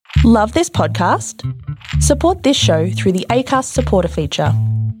Love this podcast? Support this show through the Acast supporter feature.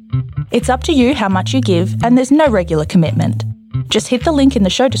 It's up to you how much you give, and there's no regular commitment. Just hit the link in the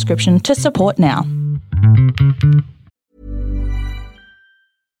show description to support now.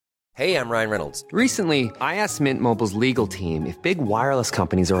 Hey, I'm Ryan Reynolds. Recently, I asked Mint Mobile's legal team if big wireless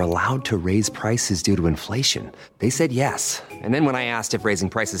companies are allowed to raise prices due to inflation. They said yes. And then when I asked if raising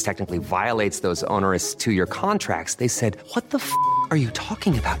prices technically violates those onerous two-year contracts, they said, "What the f*** are you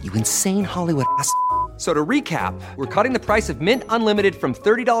talking about, you insane Hollywood ass?" So to recap, we're cutting the price of Mint Unlimited from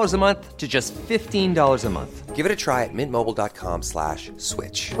 $30 a month to just $15 a month. Give it a try at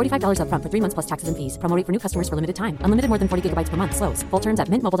mintmobile.com/switch. $45 up front for 3 months plus taxes and fees. Promo rate for new customers for limited time. Unlimited more than 40 gigabytes per month. Slows full terms at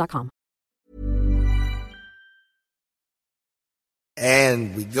mintmobile.com.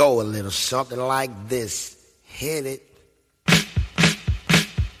 And we go a little something like this. Hit it.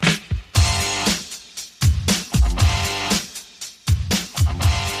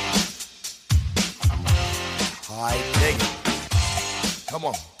 I dig it. Come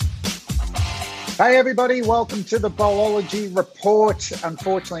on. Hey everybody, welcome to the Bowlology Report.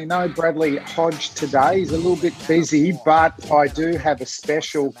 Unfortunately, no Bradley Hodge today. He's a little bit busy, but I do have a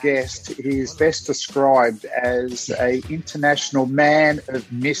special guest. He is best described as an international man of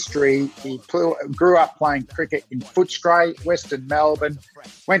mystery. He grew up playing cricket in Footscray, Western Melbourne,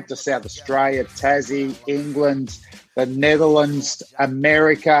 went to South Australia, Tassie, England, the Netherlands,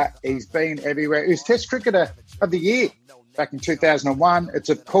 America. He's been everywhere. He was Test Cricketer of the Year back in 2001. It's,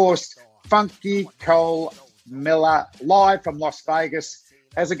 of course, Funky Cole Miller, live from Las Vegas.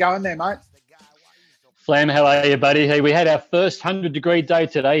 How's it going there, mate? Flam, how are you, buddy? Hey, we had our first 100-degree day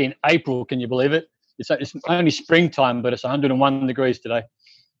today in April. Can you believe it? It's only springtime, but it's 101 degrees today.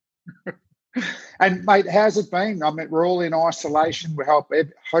 And, mate, how's it been? I mean, we're all in isolation. We hope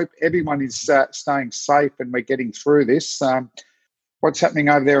everyone is staying safe and we're getting through this. What's happening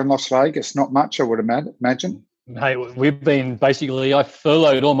over there in Las Vegas? Not much, I would imagine. Hey, I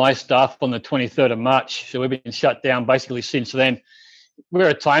furloughed all my staff on the 23rd of March, so we've been shut down basically since then. We're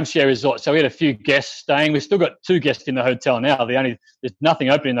a timeshare resort, so we had a few guests staying. We've still got 2 guests in the hotel now. There's nothing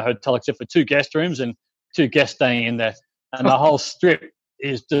open in the hotel except for 2 guest rooms and 2 guests staying in there. And the whole strip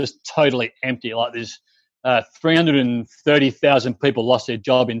is just totally empty. Like there's 330,000 people lost their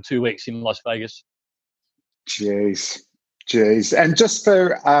job in 2 weeks in Las Vegas. Jeez. And just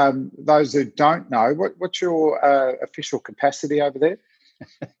for those who don't know, what's your official capacity over there?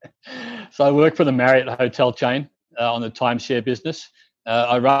 So I work for the Marriott hotel chain on the timeshare business.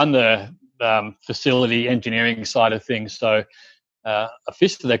 I run the facility engineering side of things. So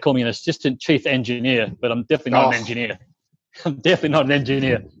officially they call me an assistant chief engineer, but I'm definitely not an engineer. I'm definitely not an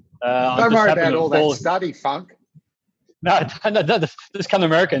engineer. Don't worry about all that study, Funk. No, just come to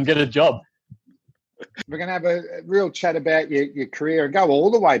America and get a job. We're going to have a real chat about your career and go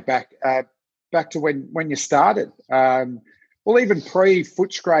all the way back to when you started. Well, even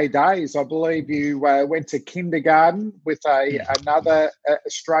pre-Footscray days, I believe you went to kindergarten with another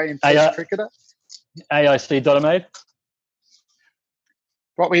Australian Test cricketer. AIC Dottermaid.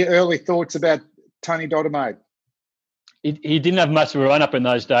 What were your early thoughts about Tony Dottermaid? He didn't have much of a run-up in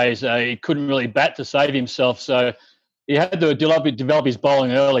those days. He couldn't really bat to save himself, so he had to develop his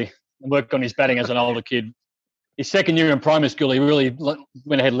bowling early and work on his batting as an older kid. His second year in primary school, he really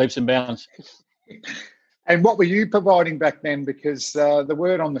went ahead leaps and bounds. And what were you providing back then? Because the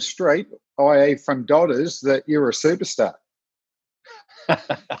word on the street, i.e. from Dotters, that you were a superstar.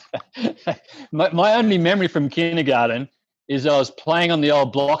 my only memory from kindergarten is I was playing on the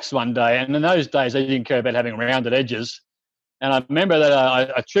old blocks one day, and in those days they didn't care about having rounded edges. And I remember that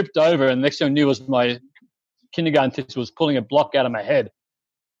I tripped over, and the next thing I knew was my kindergarten teacher was pulling a block out of my head.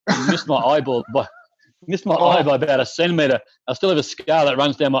 I missed my eyeball by about a centimetre. I still have a scar that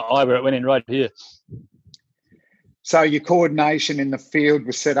runs down my eye where it went in right here. So your coordination in the field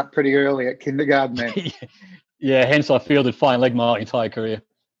was set up pretty early at kindergarten then? Yeah, hence I fielded fine leg my entire career.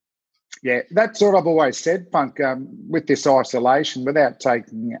 Yeah, that's what I've always said, Funk, with this isolation, without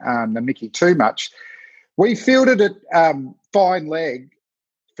taking the mickey too much. We fielded it fine leg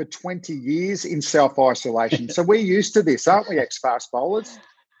for 20 years in self-isolation. So we're used to this, aren't we, ex-fast bowlers?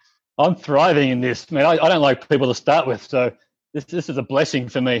 I'm thriving in this. Man, I don't like people to start with, so this is a blessing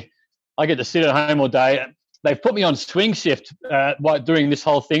for me. I get to sit at home all day. They've put me on swing shift during this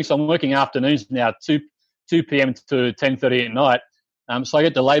whole thing, so I'm working afternoons now, 2 p.m. to 10:30 at night. So I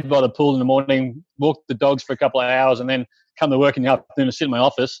get to lay by the pool in the morning, walk the dogs for a couple of hours, and then come to work in the afternoon and sit in my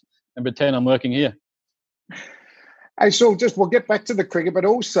office and pretend I'm working here. Hey, Saul, we'll get back to the cricket, but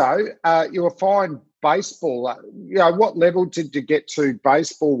also you were fine baseball. What level did you get to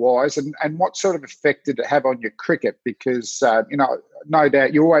baseball-wise, and what sort of effect did it have on your cricket? Because, no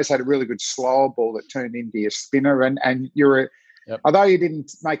doubt you always had a really good slower ball that turned into your spinner, and although you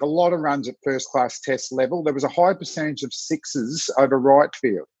didn't make a lot of runs at first-class test level, there was a high percentage of sixes over right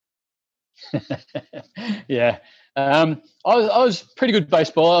field. Yeah. I was pretty good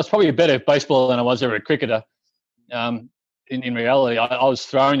baseball. I was probably a better baseball than I was ever a cricketer. In reality, I was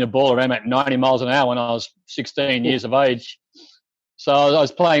throwing the ball around at 90 miles an hour when I was 16 years of age. So I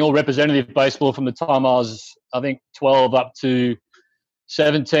was playing all representative baseball from the time I was, I think, 12 up to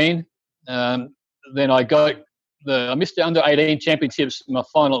 17. Then I missed the under-18 championships in my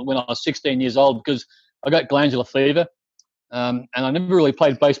final when I was 16 years old because I got glandular fever. And I never really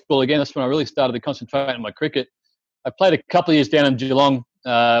played baseball again. That's when I really started to concentrate on my cricket. I played a couple of years down in Geelong,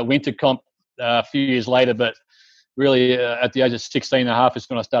 winter comp a few years later, but really at the age of 16 and a half is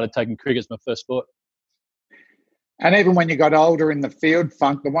when I started taking cricket as my first sport. And even when you got older in the field,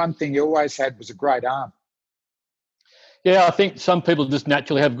 Funk, the one thing you always had was a great arm. Yeah, I think some people just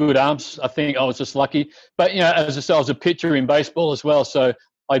naturally have good arms. I think I was just lucky. But, as I said, I was a pitcher in baseball as well. So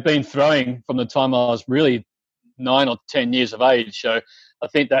I'd been throwing from the time I was really 9 or 10 years of age. So I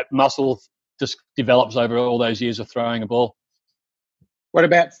think that muscle just develops over all those years of throwing a ball. What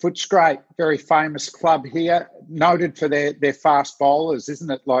about Footscray? Very famous club here, noted for their fast bowlers,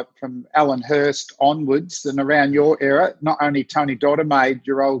 isn't it? Like from Alan Hurst onwards and around your era, not only Tony Doddermaid,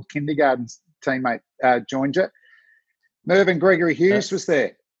 your old kindergarten teammate, joined you. Mervyn Gregory Hughes was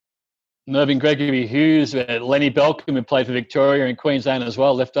there. Mervyn Gregory Hughes, Lenny Belkin, who played for Victoria and Queensland as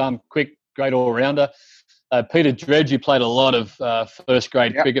well, left arm quick, great all-rounder. Peter Dredge, who played a lot of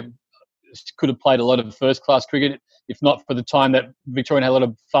first-grade cricket, could have played a lot of first-class cricket, if not for the time that Victoria had a lot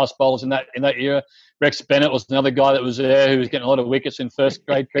of fast bowlers in that era. Rex Bennett was another guy that was there who was getting a lot of wickets in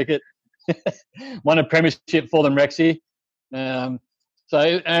first-grade cricket. Won a premiership for them, Rexy. And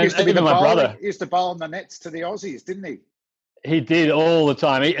even my brother. He used to bowl on the nets to the Aussies, didn't he? He did all the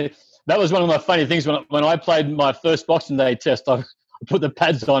time. That was one of my funny things when I played my first Boxing Day test. I put the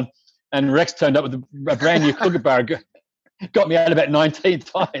pads on, and Rex turned up with a brand new kookaburra. Got me out about 19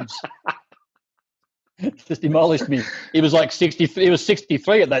 times. Just demolished me. He was like 60. He was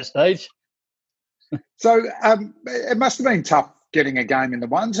 63 at that stage. So it must have been tough getting a game in the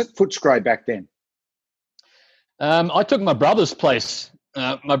ones at Footscray back then. I took my brother's place.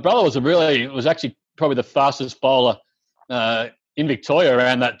 My brother was actually probably the fastest bowler in Victoria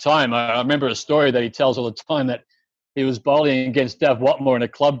around that time. I remember a story that he tells all the time that he was bowling against Dav Watmore in a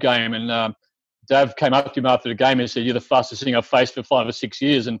club game, and Dav came up to him after the game and said, "You're the fastest thing I've faced for 5 or 6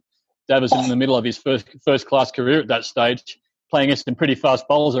 years." And Dav was in the middle of his first class career at that stage, playing against some pretty fast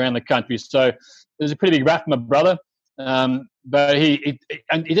bowlers around the country. So it was a pretty big rap for my brother. But he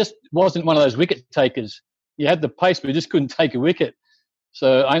just wasn't one of those wicket takers. He had the pace, but he just couldn't take a wicket.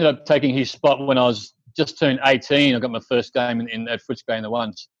 So I ended up taking his spot when I was just turned 18. I got my first game at Footscray in the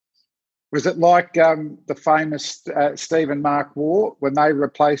ones. Was it like the famous Steve and Mark War when they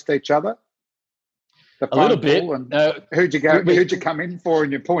replaced each other? A little bit. And who'd you come in for?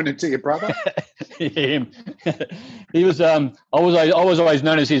 And you pointed to your brother. Him. He was. I was always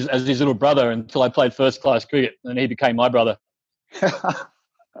known as his little brother until I played first class cricket, and he became my brother.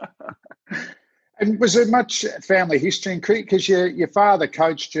 And was there much family history in cricket? Because your father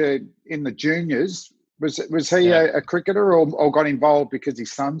coached you in the juniors. Was he a cricketer or got involved because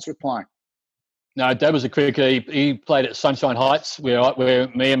his sons were playing? No, Dad was a cricketer. He played at Sunshine Heights, where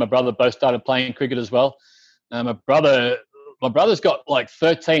me and my brother both started playing cricket as well. My brother's got like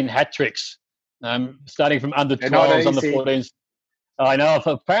 13 hat tricks, starting from under 12s, under 14s. I know.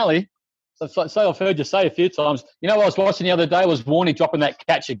 Apparently, so I've heard you say a few times. What I was watching the other day was Warney dropping that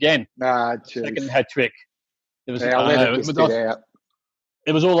catch again. Second hat trick. It was. It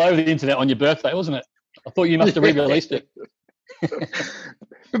was all over the internet on your birthday, wasn't it? I thought you must have re-released it.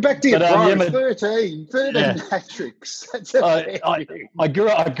 But back to your brother, 13 hat tricks. I grew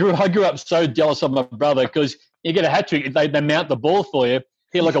up so jealous of my brother because you get a hat trick, they mount the ball for you.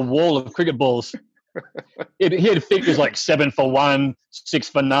 He had like a wall of cricket balls. He had figures like 7 for 1, 6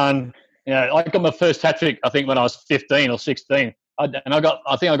 for none. I got my first hat trick I think when I was 15 or 16, I think I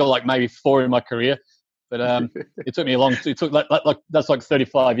got like maybe 4 in my career, but it took me a long. It took that's like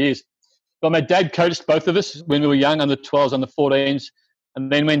 35 years. But my dad coached both of us when we were young, under 12s, under 14s. And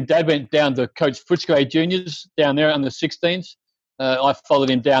then when Dad went down to coach Footscray juniors down there under 16s, I followed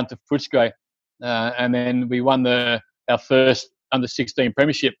him down to Footscray. And then we won our first under 16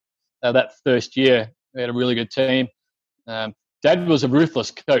 premiership that first year. We had a really good team. Dad was a ruthless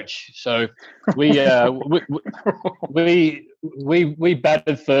coach, so we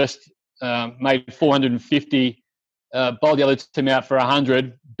batted first, made 450, bowled the other team out for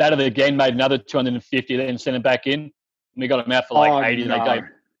 100, batted again, made another 250, then sent it back in. And we got them out for 80. No.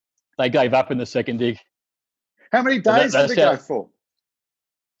 They gave up in the second dig. How many days did it go for?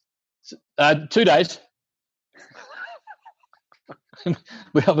 2 days.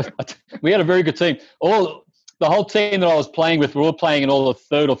 we had a very good team. The whole team that I was playing with were all playing in all the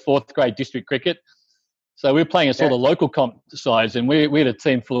third or fourth grade district cricket. So we were playing against all the local comp sides, and we had a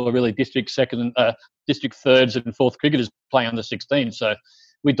team full of really district thirds and fourth cricketers playing under 16. So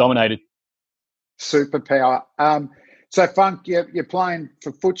we dominated. Superpower. So, Funk, you're playing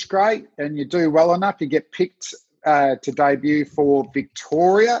for Footscray and you do well enough. You get picked to debut for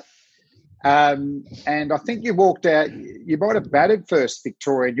Victoria. And I think you walked out, you might have batted first,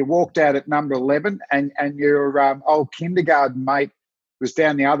 Victoria. You walked out at number 11 and your old kindergarten mate was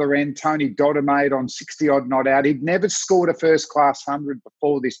down the other end, Tony Dodder, mate, on 60-odd not out. He'd never scored a first-class 100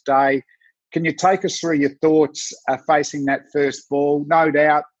 before this day. Can you take us through your thoughts facing that first ball? No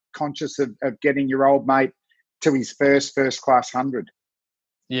doubt conscious of getting your old mate to his first-class 100.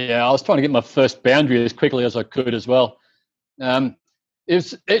 Yeah, I was trying to get my first boundary as quickly as I could as well. I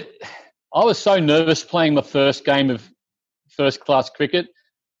was so nervous playing my first game of first-class cricket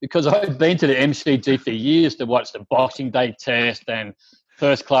because I'd been to the MCG for years to watch the Boxing Day Test and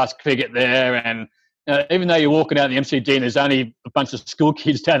first-class cricket there. And even though you're walking out in the MCG and there's only a bunch of school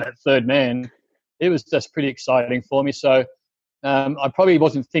kids down at third man, it was just pretty exciting for me. So I probably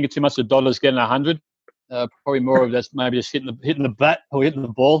wasn't thinking too much of Dodders getting 100. Probably more of just maybe just hitting the bat or hitting the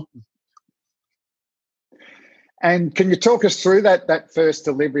ball. And can you talk us through that first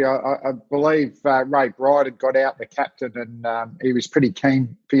delivery? I believe Ray Bright had got out, the captain, and he was pretty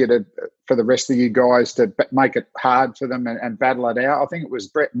keen for the rest of you guys to make it hard for them and battle it out. I think it was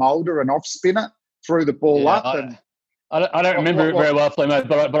Brett Mulder, an off spinner, threw the ball up. I don't remember it very well, Flemo,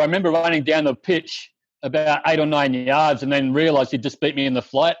 but I remember running down the pitch about 8 or 9 yards and then realised he'd just beat me in the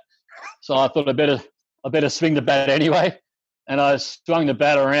flight. So I thought I better swing the bat anyway. And I swung the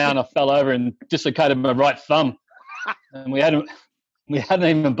bat around. I fell over and dislocated my right thumb. And we hadn't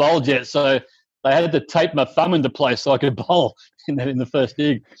even bowled yet, so they had to tape my thumb into place so I could bowl in the first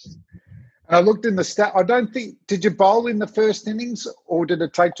dig. I looked in the stat. I don't think, did you bowl in the first innings or did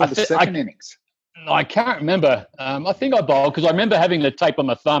it take to the second innings? I can't remember. I think I bowled because I remember having the tape on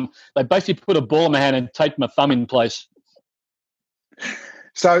my thumb. They basically put a ball in my hand and taped my thumb in place.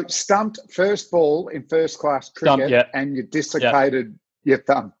 So stumped first ball in first-class cricket and you dislocated your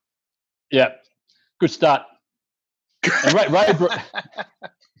thumb. Yeah. Good start. And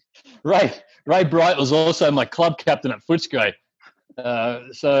Ray Bright was also my club captain at Footscray.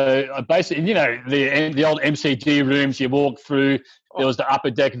 So I basically, the old MCG rooms you walk through, there was the upper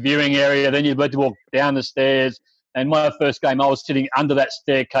deck viewing area, then you had to walk down the stairs. And my first game, I was sitting under that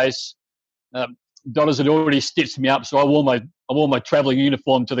staircase. Dodders had already stitched me up, so I wore my travelling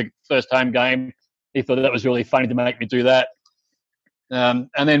uniform to the first home game. He thought that was really funny to make me do that. And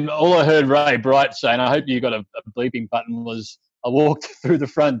then all I heard Ray Bright say, and I hope you got a bleeping button, was I walked through the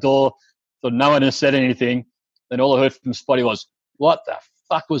front door, thought no one has said anything. Then all I heard from Spotty was, "What the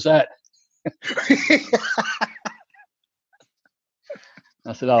fuck was that?"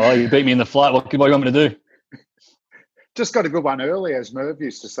 I said, "Oh, you beat me in the flight. What do you want me to do?" Just got a good one early, as Merv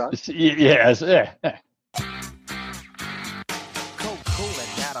used to say. Yeah.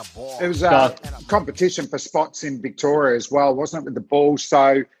 It was a competition for spots in Victoria as well, wasn't it, with the ball?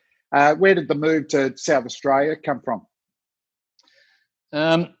 So where did the move to South Australia come from?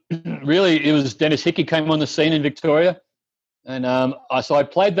 Really, it was Dennis Hickey came on the scene in Victoria. And so I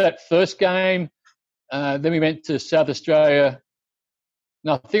played that first game. Then we went to South Australia.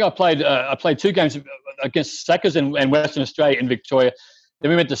 No, I think I played 2 games against Sackers and Western Australia in Victoria.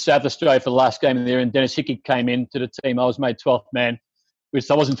 Then we went to South Australia for the last game in there, and Dennis Hickey came into the team. I was made 12th man, which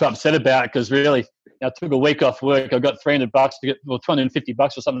I wasn't too upset about because really I took a week off work. I got $300 to get, well, $250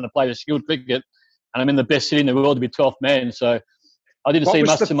 or something to play the skilled cricket, and I'm in the best city in the world to be 12th man. So I didn't see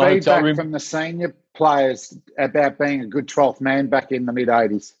much in my hotel room. What was the feedback from the senior players about being a good 12th man back in the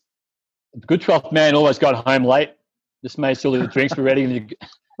mid-'80s? The good 12th man always got home late, just made sure the drinks were ready,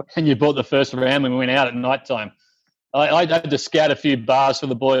 and you bought the first round when we went out at night time. I had to scout a few bars for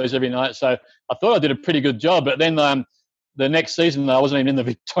the boys every night, so I thought I did a pretty good job. But then the next season, I wasn't even in the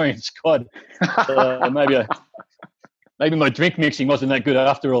Victorian squad. So maybe my drink mixing wasn't that good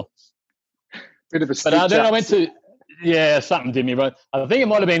after all. Bit of a but then I went to something did me. But I think it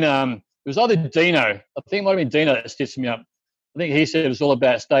might have been it was either Dino. I think it might have been Dino that stitched me up. I think he said it was all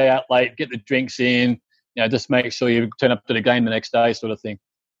about stay out late, get the drinks in, just make sure you turn up to the game the next day, sort of thing.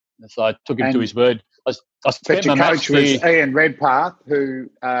 And so I took him to his word. I but spent your my coach match was Ian Redpath, who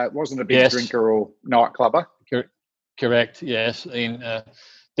wasn't a big drinker or nightclubber. Correct, yes. And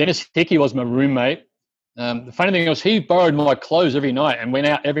Dennis Hickey was my roommate. The funny thing was he borrowed my clothes every night and went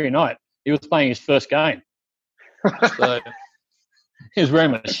out every night. He was playing his first game. So he was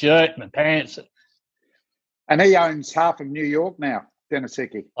wearing my shirt, my pants. And he owns half of New York now, Dennis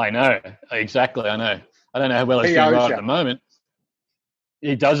Hickey. I know, exactly, I know. I don't know how well he's He doing owes right you. at the moment.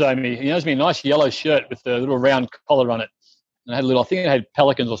 He does owe me. He owes me a nice yellow shirt with a little round collar on it. And I think it had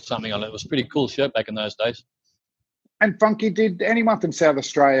pelicans or something on it. It was a pretty cool shirt back in those days. And Funky, did anyone from South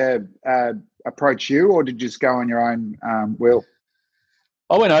Australia approach you, or did you just go on your own will?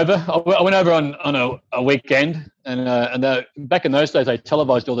 I went over. I went over on a weekend, and back in those days they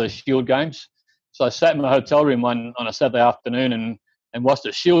televised all the Shield games. So I sat in my hotel room on a Saturday afternoon and watched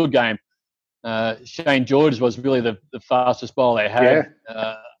a Shield game. Shane George was really the fastest bowler they had.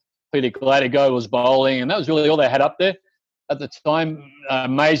 Yeah. Peter Gladigo was bowling, and that was really all they had up there at the time.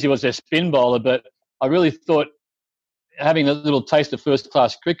 Maisie was their spin bowler, but I really thought, having a little taste of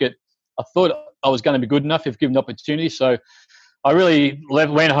first-class cricket, I thought I was going to be good enough if given the opportunity. So I really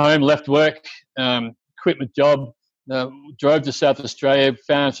went home, left work, quit my job, drove to South Australia,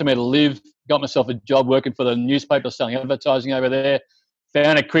 found somewhere to live, got myself a job working for the newspaper selling advertising over there,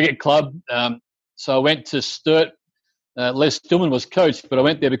 found a cricket club. So I went to Sturt. Les Stillman was coach, but I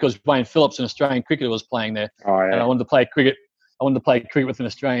went there because Wayne Phillips, an Australian cricketer, was playing there. Oh, yeah. And I wanted to play cricket. I wanted to play cricket with an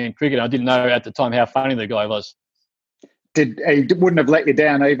Australian cricketer. I didn't know at the time how funny the guy was. He wouldn't have let you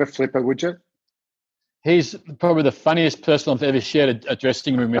down either, Flipper, would you? He's probably the funniest person I've ever shared a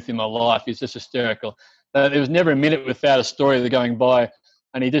dressing room with in my life. He's just hysterical. There was never a minute without a story going by,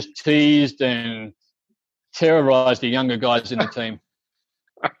 and he just teased and terrorised the younger guys in the team.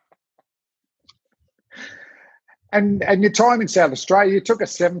 And your time in South Australia, you took a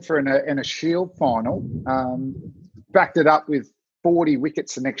 7-for in a Shield final, backed it up with 40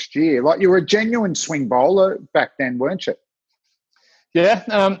 wickets the next year. Like, you were a genuine swing bowler back then, weren't you? Yeah,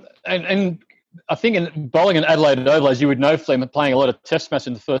 and I think in bowling in Adelaide Oval, as you would know, Flem, playing a lot of test matches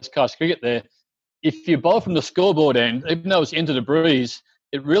in the first-class cricket there, if you bowl from the scoreboard end, even though it's into the breeze,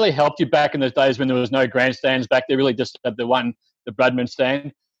 it really helped you back in those days when there was no grandstands back there, really just had the Bradman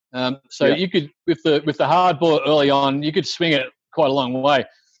stand. You could, with the hard ball early on, you could swing it quite a long way.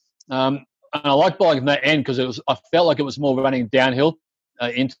 And I like bowling from that end because I felt like it was more running downhill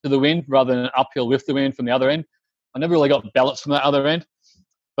into the wind rather than uphill with the wind from the other end. I never really got balance from that other end.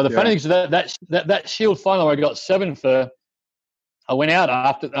 But the funny thing is that Shield final where I got 7 for, I went out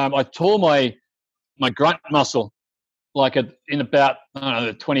after I tore my grunt muscle in about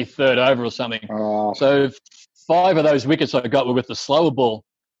the 23rd over or something. Oh. So 5 of those wickets I got were with the slower ball.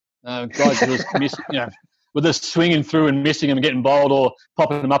 Guys was missing, with us swinging through and missing them, getting bowled or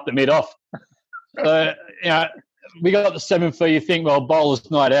popping them up the mid-off. So, we got the 7 for, you think, well,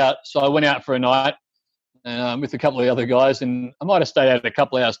 bowler's night out. So I went out for a night with a couple of the other guys, and I might have stayed out a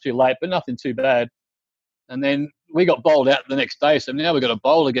couple of hours too late, but nothing too bad. And then we got bowled out the next day, so now we've got to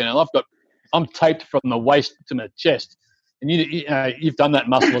bowl again. And I'm taped from the waist to my chest. And you've done that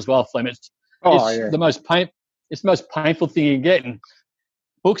muscle as well, Flem. It's the most painful thing you can get. And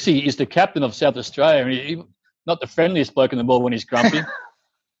Booksy is the captain of South Australia, and he's not the friendliest bloke in the ball when he's grumpy.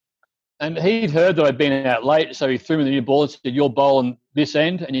 And he'd heard that I'd been out late, so he threw me the new ball and said, "You're bowling this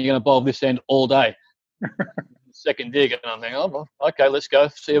end, and you're going to bowl this end all day." Second dig, and I'm thinking, "Oh, well, okay, let's go.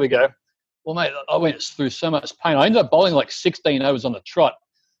 See, here we go." Well, mate, I went through so much pain. I ended up bowling like 16 overs on the trot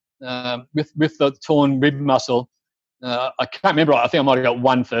with the torn rib muscle. I can't remember. I think I might have got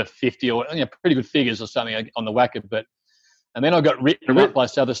 1 for 50 or pretty good figures or something on the whacker. And then I got written up by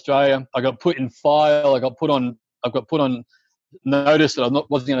South Australia. I got put in file. I got put on notice that I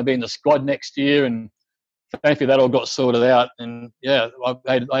wasn't going to be in the squad next year, and thankfully that all got sorted out. And I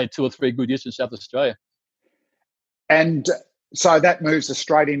had 2 or 3 good years in South Australia. And so that moves us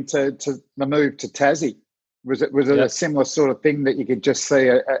straight into the move to Tassie. Was it a similar sort of thing that you could just see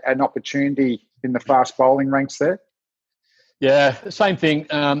an opportunity in the fast bowling ranks there? Yeah, same thing.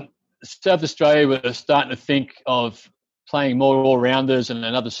 South Australia were starting to think of playing more all-rounders and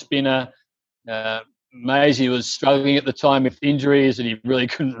another spinner. Maisie was struggling at the time with injuries, and he really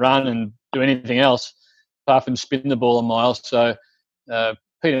couldn't run and do anything else apart from spin the ball a mile. So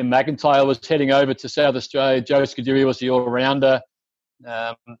Peter McIntyre was heading over to South Australia. Joe Scuderi was the all-rounder.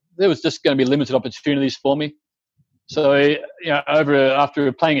 There was just going to be limited opportunities for me. So,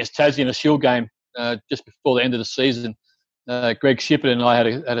 after playing against Tassie in a Shield game just before the end of the season, Greg Shippett and I had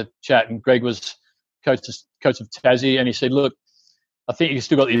a chat, and Greg was coach of Tassie, and he said, "Look, I think you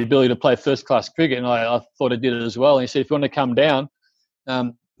still got the ability to play first-class cricket, and I thought I did it as well. And he said, if you want to come down,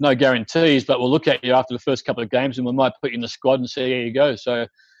 no guarantees, but we'll look at you after the first couple of games, and we might put you in the squad and see how you go. So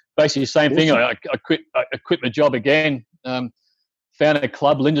basically the same thing. I quit my job again, found a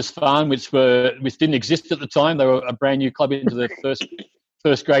club, Lindisfarne, which didn't exist at the time. They were a brand new club into the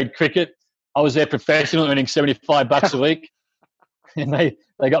first grade cricket. I was their professional, earning $75 a week, and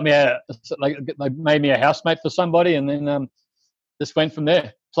they got me they made me a housemate for somebody, and then just went from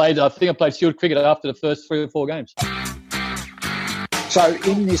there. I think I played Shield cricket after the first 3 or 4 games. So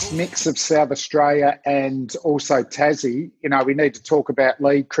in this mix of South Australia and also Tassie, we need to talk about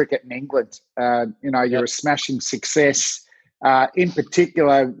league cricket in England. You're a smashing success. In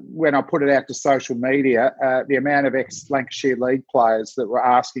particular, when I put it out to social media, the amount of ex-Lancashire League players that were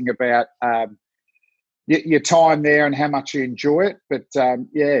asking about your time there and how much you enjoy it. But,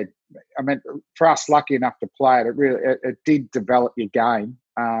 for us lucky enough to play it, it did develop your game.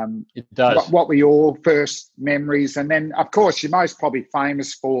 It does. What were your first memories? And then, of course, you're most probably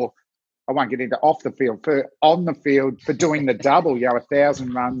famous for, I won't get into off the field, on the field for doing the double,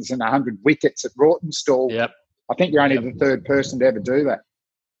 1,000 runs and 100 wickets at Rawtenstall. Yep. I think you're only the third person to ever do that.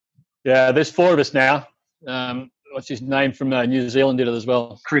 Yeah, there's 4 of us now. What's his name from New Zealand did it as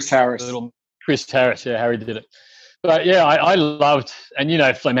well. Chris Harris. Chris Harris, yeah, Harry did it. But, yeah, I loved,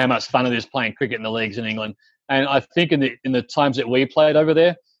 and Flem, how much fun it is playing cricket in the leagues in England. And I think in the times that we played over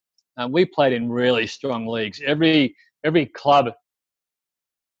there, we played in really strong leagues. Every club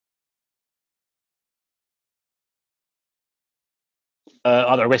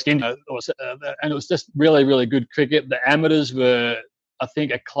either West Indies, and it was just really, really good cricket. The amateurs were, I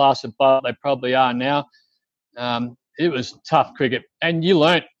think, a class above they probably are now. It was tough cricket, and you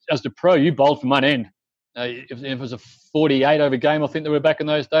learnt as the pro. You bowled from one end. If it was a 48 over game, I think they were back in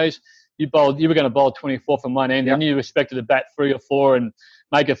those days. You were going to bowl 24 from one end, and you expected to bat 3 or 4 and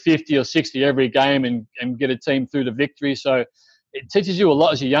make a 50 or 60 every game and get a team through to victory. So it teaches you a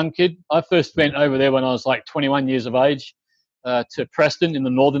lot as a young kid. I first went over there when I was like 21 years of age to Preston in the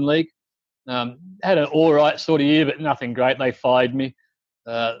Northern League. Had an all right sort of year, but nothing great. They fired me.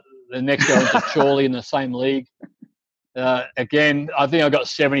 The next year I went to Chorley in the same league. Again, I think I got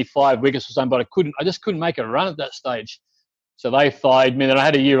 75 wickets or something, but I just couldn't make a run at that stage. So they fired me. Then I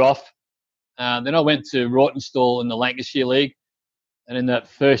had a year off. Then I went to Rawtenstall in the Lancashire League. And in that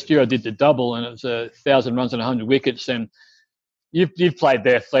first year, I did the double, and it was 1,000 runs and 100 wickets. And you've played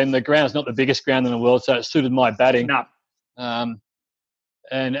there, Flem. The ground's not the biggest ground in the world, so it suited my batting. No.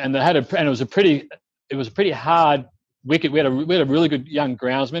 And it was a pretty hard wicket. We had a really good young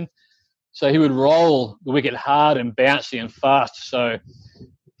groundsman, so he would roll the wicket hard and bouncy and fast. So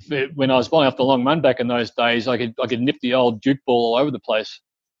when I was bowling off the long run back in those days, I could nip the old Duke ball all over the place.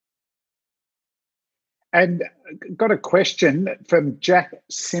 And got a question from Jack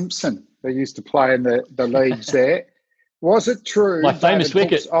Simpson, who used to play in the leagues there. Was it true? My famous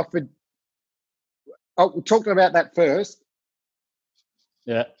wicket. Offered. Oh, we're talking about that first.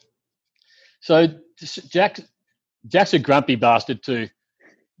 Yeah. So Jack's a grumpy bastard too.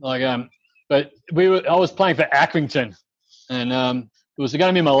 But I was playing for Accrington, and it was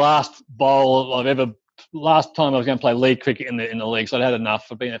going to be my last last time I was going to play league cricket in the league. So I'd had enough.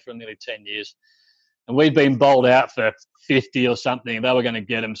 I've been there for nearly 10 years. And we'd been bowled out for 50 or something. They were going to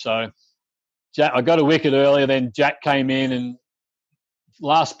get him. So I got a wicket earlier. Then Jack came in, and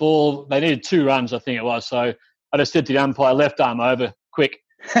last ball, they needed 2 runs, I think it was. So I just said to the umpire, left arm over, quick.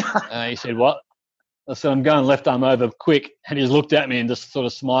 He said, what? I said, I'm going left arm over, quick. And he just looked at me and just sort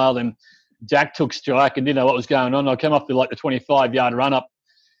of smiled. And Jack took strike and didn't know what was going on. I came up to like the 25-yard run-up.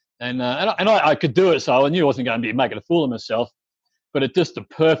 And I could do it, so I knew I wasn't going to be making a fool of myself. But it's just a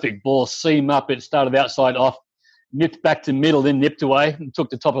perfect ball, seam up. It started outside off, nipped back to middle, then nipped away and took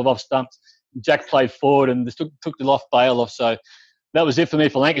the top of off stumps. Jack played forward and just took the off bail off. So that was it for me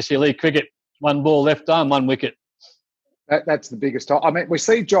for Lancashire League cricket. 1 ball left arm, 1 wicket. That's the biggest. I mean, we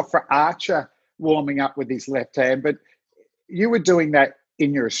see Jofra Archer warming up with his left hand, but you were doing that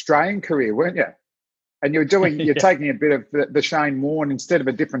in your Australian career, weren't you? And you're taking a bit of the Shane Warne, instead of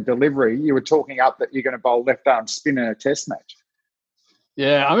a different delivery, you were talking up that you're going to bowl left arm spin in a test match.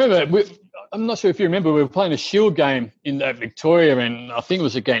 Yeah, I remember. I'm not sure if you remember. We were playing a Shield game in Victoria, and I think it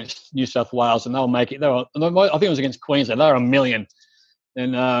was against New South Wales, and they were making. I think it was against Queensland. They were a million,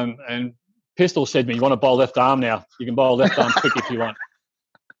 and Pistol said to me, "You want to bowl left arm now? You can bowl left arm quick if you want."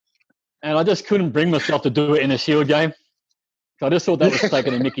 And I just couldn't bring myself to do it in a Shield game. I just thought that was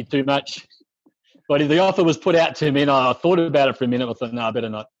taking a mickey too much. But the offer was put out to me, and I thought about it for a minute. I thought, no, I better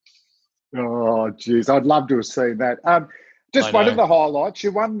not. Oh, geez, I'd love to have seen that. Just one of the highlights.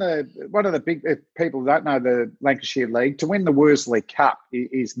 You won one of the big. If people don't know the Lancashire League, to win the Worsley Cup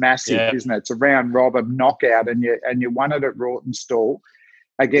is massive, isn't it? It's a round robin knockout, and you won it at Rawtenstall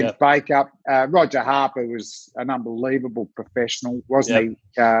against Bake-Up. Roger Harper was an unbelievable professional, wasn't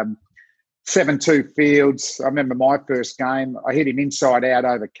he? 7-2 fields. I remember my first game. I hit him inside out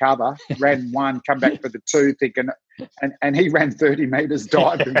over cover, ran one, come back for the two, thinking, and he ran 30 metres,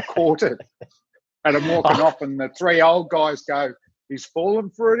 dived and caught it. And I'm walking off, and the three old guys go, "He's fallen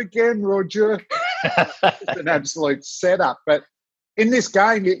for it again, Roger." It's an absolute setup. But in this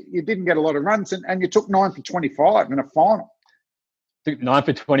game, you didn't get a lot of runs, and you took 9 for 25 in a final. Took 9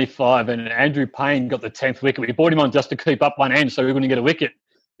 for 25, and Andrew Payne got the 10th wicket. We brought him on just to keep up one end so we wouldn't get a wicket.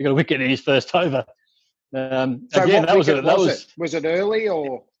 He got a wicket in his first over. So again, was it early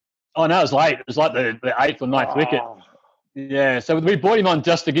or? Oh, no, it was late. It was like the 8th or 9th wicket. Yeah, so we brought him on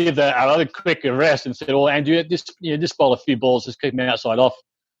just to give our other quick a rest and said, "Oh, Andrew, just bowl a few balls, just keep him outside off."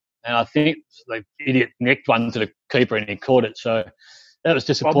 And I think the idiot nicked one to the keeper and he caught it. So that was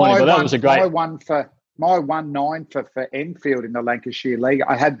disappointing, but that was a great... My 1-9 for Enfield in the Lancashire League,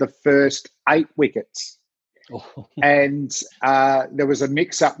 I had the first 8 wickets. And there was a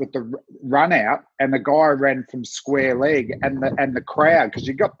mix-up with the run-out, and the guy ran from square leg, and the crowd, because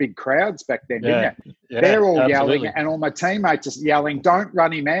you got big crowds back then, didn't you? Yeah, they're all absolutely. yelling, and all my teammates are yelling, "Don't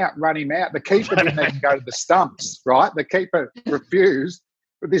run him out, run him out." The keeper didn't even go to the stumps, right? The keeper refused,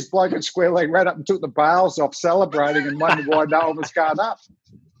 but this bloke at square leg ran up and took the bails off, celebrating, and wondered why no one was going up.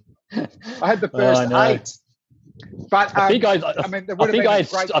 I had the first 8. But I think I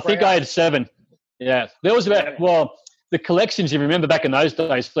had 7. Yeah, there was the collections. You remember back in those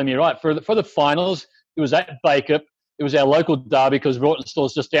days, Flem, you're right. For the finals, it was at Bake-Up. It was our local derby because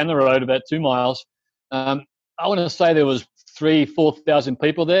Rawtenstall's just down the road, about 2 miles. I want to say there was 3,000-4,000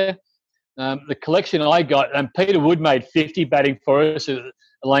 people there. The collection I got, and Peter Wood made 50 batting for us, a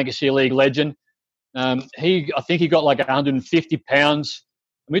Lancashire League legend. I think he got like 150 pounds.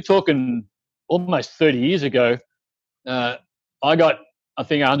 And we're talking almost 30 years ago. I got, I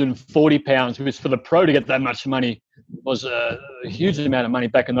think, 140 pounds, which for the pro to get that much money was a huge amount of money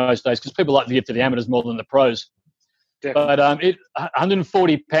back in those days because people like to give to the amateurs more than the pros. Definitely. But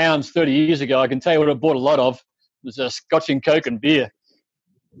 140 pounds 30 years ago, I can tell you what I bought a lot of was Scotch and Coke and beer.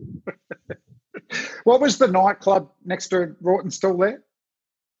 What was the nightclub next to Rawtenstall there?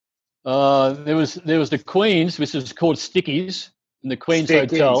 There was the Queen's, which was called Stickies, in the Queen's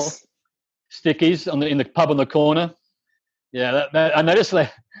Hotel. Stickies in the pub on the corner. Yeah, and they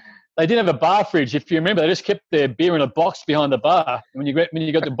didn't have a bar fridge. If you remember, they just kept their beer in a box behind the bar. When you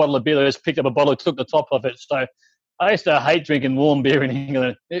got the bottle of beer, they just picked up a bottle and took the top of it. So I used to hate drinking warm beer in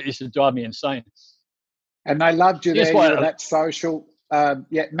England. It used to drive me insane. And they loved you there. You were that social.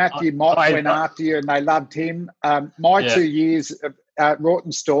 Matthew Mott went after you, and they loved him. My 2 years at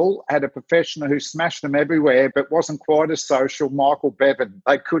Rawtenstall had a professional who smashed them everywhere, but wasn't quite as social. Michael Bevan.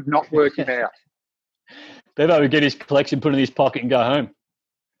 They could not work him out. Bevo would get his collection, put it in his pocket and go home.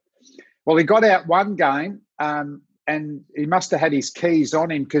 Well, he got out one game and he must have had his keys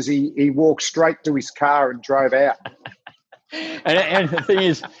on him because he walked straight to his car and drove out. and the thing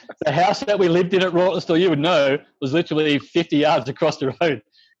is, the house that we lived in at Rawtenstall, you would know, was literally 50 yards across the road.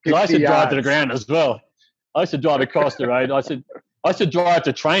 Because I used to drive to the ground as well. I used to drive across the road. I used to drive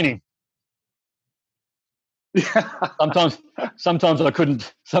to training. Sometimes I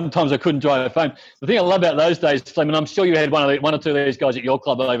couldn't. Sometimes I couldn't drive home. The thing I love about those days, Flem, and I'm sure you had one or two of these guys at your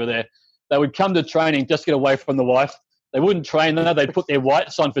club over there. They would come to training just to get away from the wife. They wouldn't train. They'd put their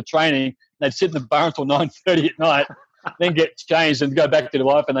whites on for training. They'd sit in the bar until 9:30 at night, then get changed and go back to the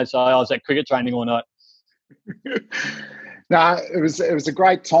wife. And they'd say, "I was at cricket training all night." No, it was a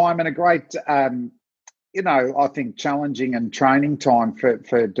great time and a great, I think challenging and training time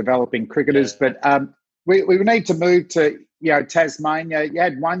for developing cricketers. Yeah. But we need to move to, Tasmania. You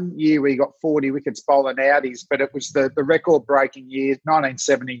had 1 year where you got 40 wickets bowling outies, but it was the record-breaking year,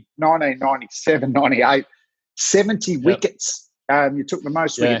 1997, 98, 70 wickets. You took the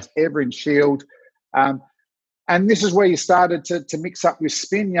most wickets ever in Shield. And this is where you started to mix up with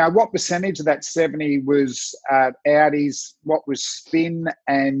spin. What percentage of that 70 was outies? What was spin?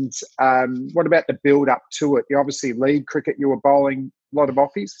 And what about the build-up to it? You obviously league cricket, you were bowling a lot of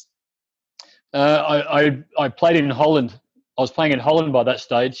offies. I played in Holland. I was playing in Holland by that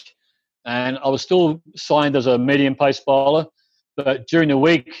stage, and I was still signed as a medium pace bowler. But during the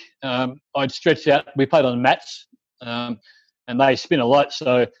week, I'd stretch out. We played on mats, and they spin a lot.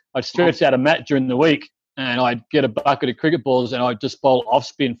 So I'd stretch out a mat during the week, and I'd get a bucket of cricket balls, and I'd just bowl off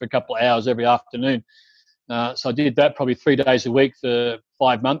spin for a couple of hours every afternoon. So I did that probably 3 days a week for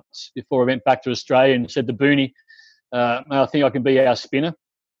 5 months before I went back to Australia and said to Booney, I think I can be our spinner.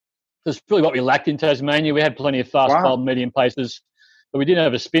 That's really what we lacked in Tasmania. We had plenty of fast bowled medium pacers, but we didn't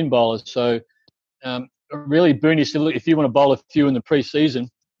have a spin bowler. So really, Booney said, look, if you want to bowl a few in the pre-season,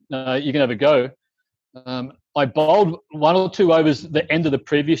 you can have a go. I bowled 1 or 2 overs at the end of the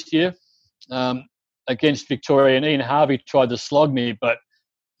previous year against Victoria, and Ian Harvey tried to slog me, but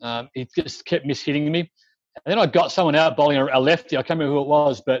he just kept mishitting me. And then I got someone out bowling a lefty. I can't remember who it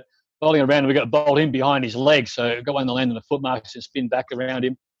was, but bowling around, and we got bowled in behind his leg. So I got one to land on the foot marks and spin back around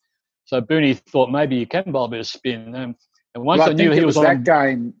him. So Booney thought maybe you can bowl a bit of spin. And once I knew he was on that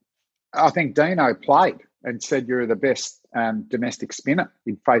game, I think Dino played and said you're the best domestic spinner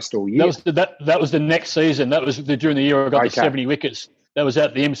he'd faced all year. That was the next season. That was during the year I got the 70 wickets. That was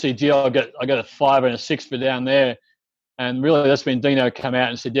at the MCG. I got a 5 and a 6 for down there. And really, that's when Dino came out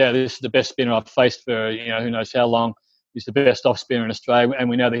and said, yeah, this is the best spinner I've faced for, who knows how long. He's the best off spinner in Australia. And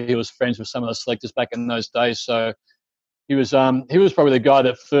we know that he was friends with some of the selectors back in those days. So he was probably the guy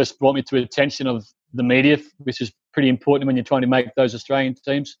that first brought me to attention of the media, which is pretty important when you're trying to make those Australian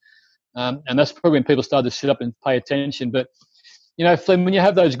teams. And that's probably when people started to sit up and pay attention. But, Flem, when you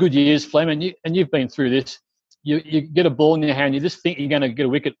have those good years, Flem, and you've been through this, you get a ball in your hand, you just think you're going to get a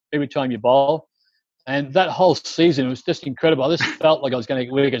wicket every time you bowl. And that whole season was just incredible. I just felt like I was going to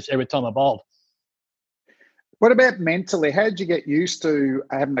get wickets every time I bowled. What about mentally? How did you get used to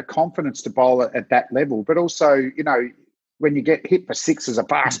having the confidence to bowl at that level? But also, when you get hit for 6 as a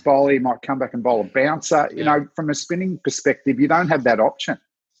fast bowler, you might come back and bowl a bouncer. From a spinning perspective, you don't have that option.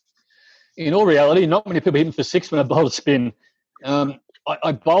 In all reality, not many people hit me for 6 when I bowled a spin.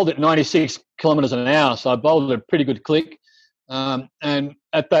 I bowled at 96 kilometres an hour, so I bowled at a pretty good click. And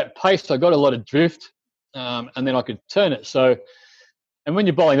at that pace, I got a lot of drift, and then I could turn it. So, and when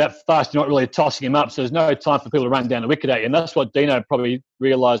you're bowling that fast, you're not really tossing him up, so there's no time for people to run down the wicket at you. And that's what Dino probably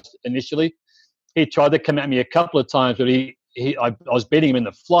realised initially. He tried to come at me a couple of times, but I was beating him in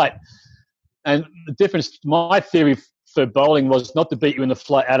the flight. And the difference, my theory for bowling was not to beat you in the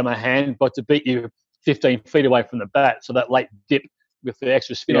flight out of my hand, but to beat you 15 feet away from the bat. So that late dip with the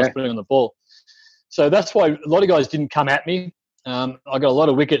extra spin I was putting on the ball. So that's why a lot of guys didn't come at me. I got a lot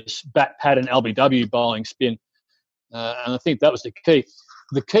of wickets, bat, pad, and LBW bowling spin. And I think that was the key.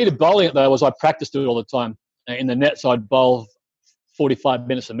 The key to bowling it, though, was I practiced it all the time. In the nets, I'd bowl 45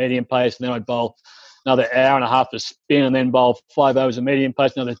 minutes of medium pace, and then I'd bowl another hour and a half of spin, and then bowl 5 overs of medium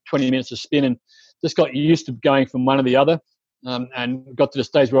pace, another 20 minutes of spin, and just got used to going from one to the other, and got to the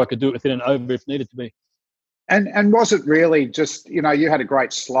stage where I could do it within an over if needed to be. And was it really just, you had a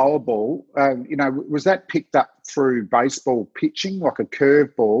great slower ball, was that picked up through baseball pitching, like a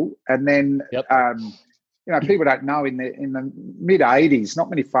curve ball? And then, people don't know, in the mid-'80s, not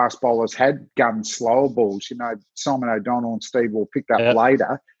many fast bowlers had gun slower balls. Simon O'Donnell and Steve Waugh picked up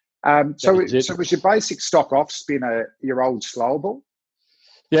later. So was your basic stock off spinner your old slower ball?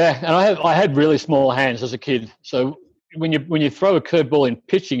 Yeah, and I had really small hands as a kid. So when you throw a curve ball in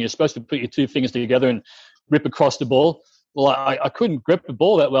pitching, you're supposed to put your 2 fingers together and rip across the ball. Well, I couldn't grip the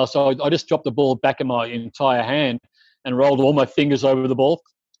ball that well, so I just dropped the ball back in my entire hand and rolled all my fingers over the ball,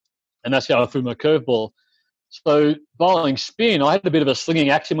 and that's how I threw my curveball. So bowling spin, I had a bit of a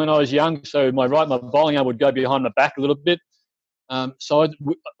slinging action when I was young, so my bowling arm would go behind my back a little bit. So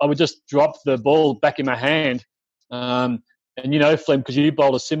I would just drop the ball back in my hand. And Flem, because you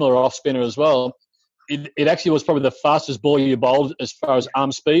bowled a similar off spinner as well, it actually was probably the fastest ball you bowled as far as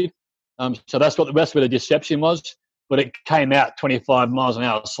arm speed. So that's where the deception was, but it came out 25 miles an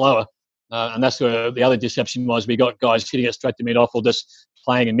hour slower. And that's where the other deception was. We got guys hitting it straight to mid-off or just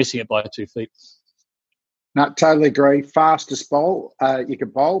playing and missing it by 2 feet. No, totally agree. Fastest bowl you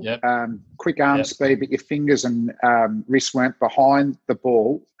could bowl. Yep. Quick arm speed, but your fingers and wrists weren't behind the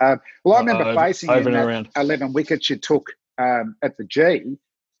ball. I remember facing in that 11 wickets you took at the G,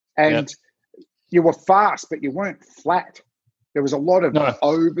 and you were fast, but you weren't flat. There was a lot of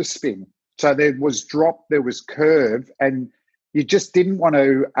overspin. So there was drop, there was curve, and you just didn't want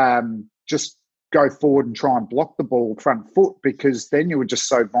to just go forward and try and block the ball front foot, because then you were just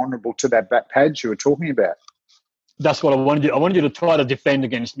so vulnerable to that bat pad you were talking about. That's what I wanted you. I wanted you to try to defend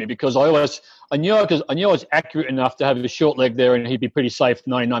against me, because I knew I was accurate enough to have a short leg there, and he'd be pretty safe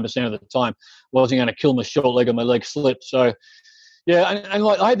 99% of the time. Wasn't going to kill my short leg or my leg slip. So, and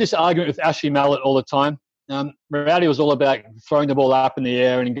I had this argument with Ashley Mallett all the time. Rowdy was all about throwing the ball up in the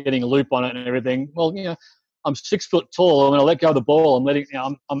air and getting a loop on it and everything. Well, I'm 6 foot tall, and when I let go of the ball,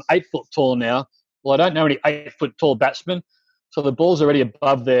 I'm 8 foot tall now. Well, I don't know any 8 foot tall batsmen, so the ball's already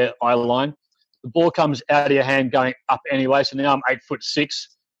above their eye line. The ball comes out of your hand going up anyway, so now I'm 8'6",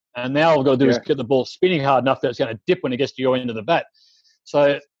 and now all I've got to do is get the ball spinning hard enough that it's going to dip when it gets to your end of the bat.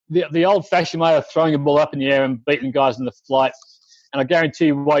 So the old-fashioned way of throwing a ball up in the air and beating guys in the flight. And I guarantee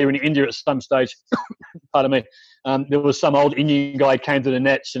you, while you're in India at some stage, pardon me, there was some old Indian guy came to the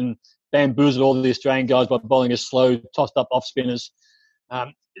nets and bamboozled all the Australian guys by bowling as slow, tossed-up off-spinners.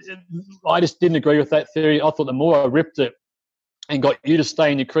 I just didn't agree with that theory. I thought the more I ripped it and got you to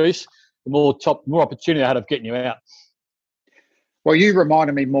stay in your crease, the more opportunity I had of getting you out. Well, you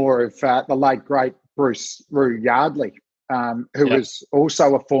reminded me more of the late, great Bruce Roo Yardley, who was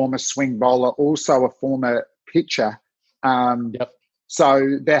also a former swing bowler, also a former pitcher.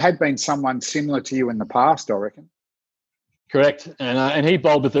 So there had been someone similar to you in the past, I reckon. Correct. And he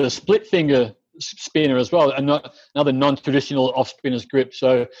bowled with a split finger spinner as well, and not another non-traditional off-spinner's grip.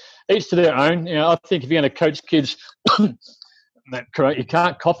 So each to their own. I think if you're going to coach kids, you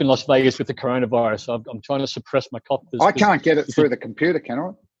can't cough in Las Vegas with the coronavirus. So I'm trying to suppress my cough. I can't get it through the computer, can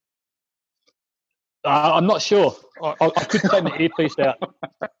I? I'm not sure. I could take my earpiece out.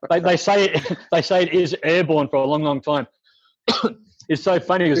 They say it is airborne for a long, long time. It's so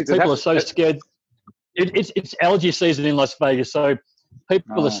funny because people are so scared. It's allergy season in Las Vegas, so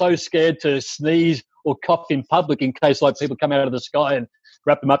people are so scared to sneeze or cough in public in case people come out of the sky and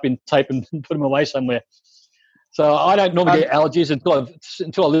wrap them up in tape and put them away somewhere. So I don't normally get allergies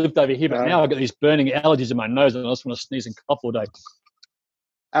until I lived over here, but now I've got these burning allergies in my nose and I just want to sneeze and cough all day.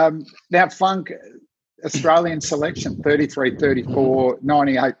 Now, Funk, Australian selection, 33, 34,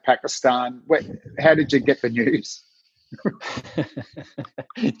 98 Pakistan. How did you get the news?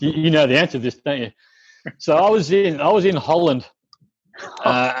 You know the answer to this, don't you? So I was in Holland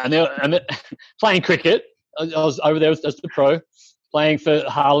and playing cricket. I was over there as the pro, playing for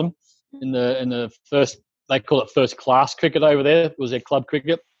Haarlem in the first. They call it first class cricket over there. It was their club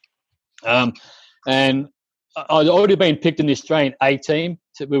cricket. And I'd already been picked in the Australian A team.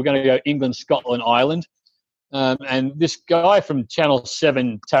 We were going to go England, Scotland, Ireland. And this guy from Channel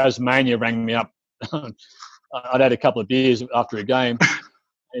 7 Tasmania rang me up. I'd had a couple of beers after a game.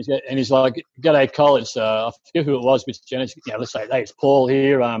 And he's like, "G'day, Colin. I forget who it was, which channel. Let's say, hey, it's Paul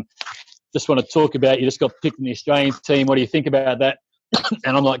here. Just want to talk about you just got picked in the Australian team. What do you think about that?"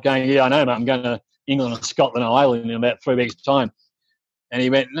 And I'm like going, "Yeah, I know, mate. I'm going to England and Scotland and Ireland in about 3 weeks' time." And he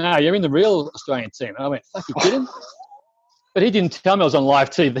went, "No, you're in the real Australian team." And I went, "Fuck, you kidding?" But he didn't tell me I was on live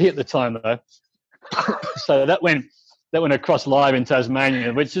TV at the time, though. So that went across live in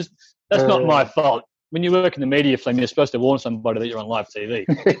Tasmania, that's not my fault. When you work in the media film, you're supposed to warn somebody that you're on live TV.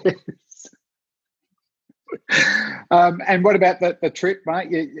 And what about the trip, mate?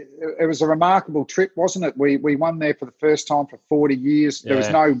 It was a remarkable trip, wasn't it? We won there for the first time for 40 years. There was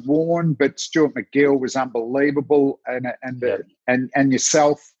no Warne, but Stuart McGill was unbelievable, and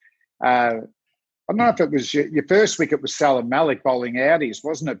yourself. I don't know if it was your first wicket was Salim Malik bowling outies,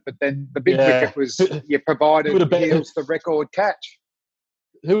 wasn't it? But then the big wicket was you provided Heels the record catch.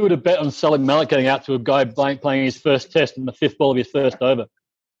 Who would have bet on Salim Malik getting out to a guy playing his first test in the fifth ball of his first over?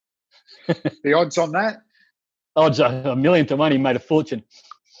 The odds on that? Odds are 1,000,000 to 1. He made a fortune.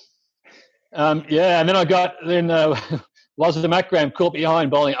 And then Wazir Akram caught behind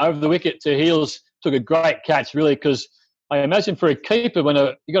bowling over the wicket to Heels. Took a great catch, really, because I imagine for a keeper, when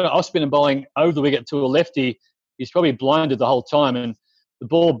you got an off-spinner bowling over the wicket to a lefty, he's probably blinded the whole time, and the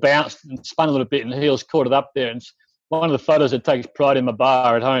ball bounced and spun a little bit, and Heels caught it up there. And one of the photos that takes pride in my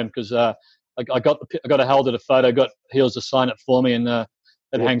bar at home, because I got a hold of the photo, got Heels to sign it for me, and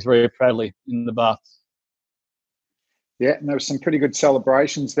it hangs very proudly in the bar. Yeah, and there were some pretty good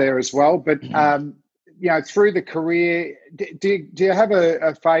celebrations there as well. But through the career, do you have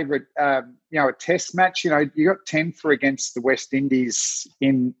a favourite? A Test match. You got 10 for against the West Indies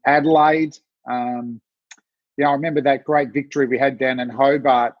in Adelaide. I remember that great victory we had down in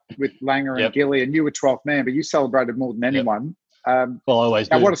Hobart with Langer and Gilly, and you were 12th man, but you celebrated more than anyone. Well, I always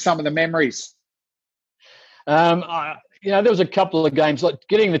do. What are some of the memories? There was a couple of games, like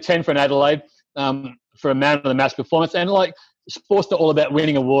getting the 10 for in Adelaide for a man of the match performance, and like sport's not all about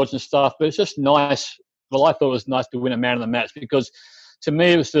winning awards and stuff, but it's just nice. Well, I thought it was nice to win a man of the match, because to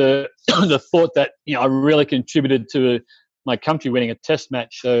me it was the thought that I really contributed to my country winning a Test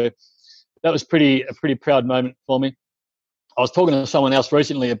match. So that was a pretty proud moment for me. I was talking to someone else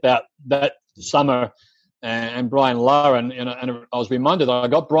recently about that summer and Brian Lara, and I was reminded that I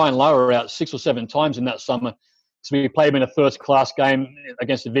got Brian Lara out 6 or 7 times in that summer. So we played him in a first-class game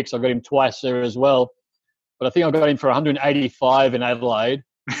against the Vicks. I got him twice there as well. But I think I got him for 185 in Adelaide.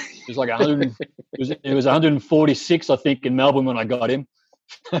 It was like 100. It was 146, I think, in Melbourne when I got him.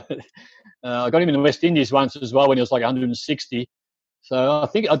 I got him in the West Indies once as well when he was like 160. So I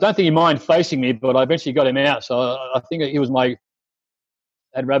don't think he minded facing me, but I eventually got him out. So I think he was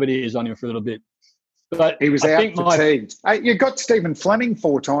had rabbit ears on him for a little bit. But he was I out think fatigued. Hey, you got Stephen Fleming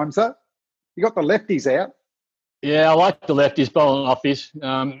 4 times, though. You got the lefties out. Yeah, I like the lefties bowling offies.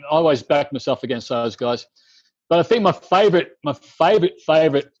 I always back myself against those guys. But I think my favourite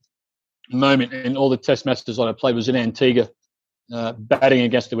moment in all the Test matches that I played was in Antigua, batting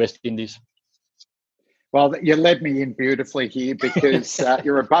against the West Indies. Well, you led me in beautifully here because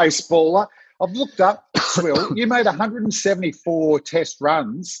you're a baseballer. I've looked up, Swill, you made 174 Test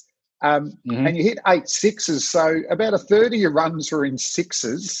runs and you hit 8 sixes. So about a third of your runs were in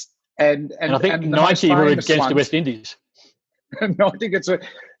sixes. And I think and the 90 were against the West Indies. I think it's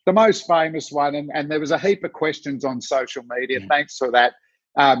the most famous one. And there was a heap of questions on social media. Thanks for that.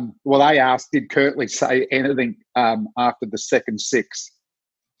 Well, they asked, did Kirtley say anything after the second six?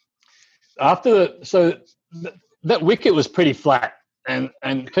 That wicket was pretty flat, and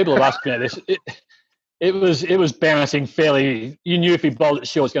people have asked me this. It was bouncing fairly. You knew if he bowled it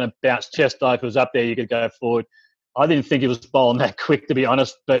short, it was going to bounce chest high. If it was up there, you could go forward. I didn't think he was bowling that quick, to be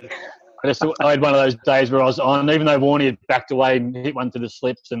honest. But I had one of those days where I was on, even though Warney had backed away and hit one to the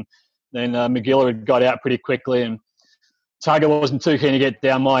slips, and then McGill had got out pretty quickly, and Tugger wasn't too keen to get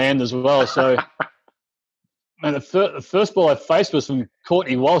down my end as well. So. And the first ball I faced was from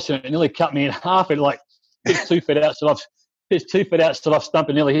Courtney Walsh, and it nearly cut me in half. It pitched 2 feet outside off stump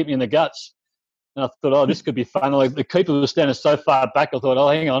and nearly hit me in the guts. And I thought, oh, this could be fun. Like, the keeper was standing so far back, I thought, oh,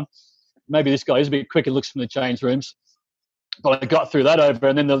 hang on, maybe this guy is a bit quicker looks from the change rooms. But I got through that over,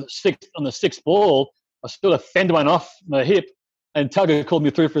 and then on the sixth ball, I sort of fended one off my hip, and Tugger called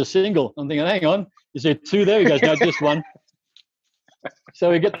me through for a single. I'm thinking, hang on, is there 2 there? He goes, no, just 1. So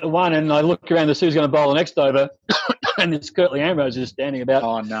we get the 1, and I look around to see who's going to bowl the next over, and it's Curtly Ambrose just standing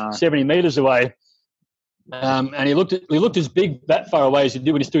about 70 metres away. And he looked as big that far away as he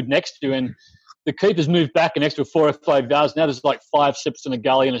did when he stood next to, and the keeper's moved back an extra 4 or 5 yards. Now there's like 5 sips in a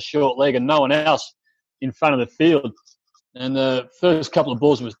gully and a short leg, and no one else in front of the field. And the first couple of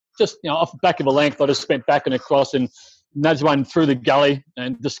balls was just off the back of a length. I just went back and across and nudged one through the gully,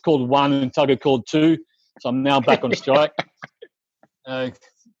 and just called 1, and Tugger called 2. So I'm now back on strike.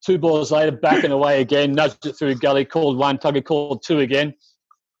 2 balls later, back and away again, nudged it through the gully, called 1, Tugger called 2 again.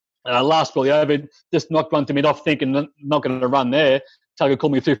 Last ball over, just knocked one to mid off, thinking not going to run there. Tugger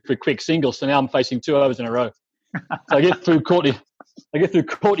called me through for a quick single, so now I'm facing 2 overs in a row. So I get through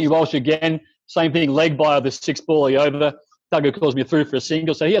Courtney Walsh again, same thing, leg by the 6th ball over. Tugger calls me through for a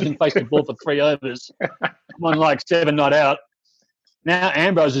single, so he hasn't faced the ball for 3 overs. I'm on like 7 not out. Now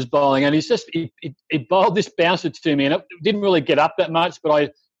Ambrose is bowling, and he bowled this bouncer to me, and it didn't really get up that much,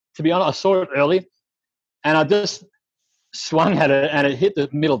 but to be honest, I saw it early, and I just swung at it, and it hit the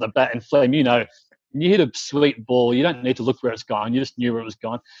middle of the bat and flame. You hit a sweet ball, you don't need to look where it's gone, you just knew where it was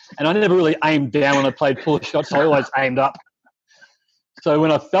gone. And I never really aimed down when I played pull shots, so I always aimed up. So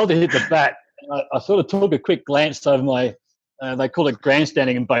when I felt it hit the bat, I sort of took a quick glance over my, they call it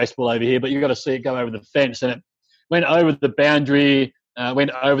grandstanding in baseball over here, but you've got to see it go over the fence, and it went over the boundary,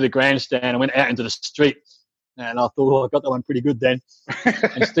 went over the grandstand, and went out into the street. And I thought, well, I got that one pretty good then.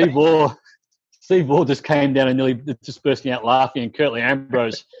 And Steve Waugh just came down and nearly just bursting out laughing. And Curtly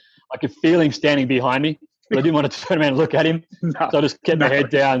Ambrose, I could feel him standing behind me, but I didn't want to turn around and look at him. So I just kept my head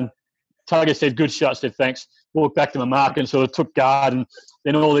down. Tugger said, good shot, said thanks. Walked back to my mark and sort of took guard. And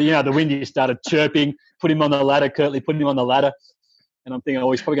then all the windy started chirping, put him on the ladder, Curtly put him on the ladder. And I'm thinking,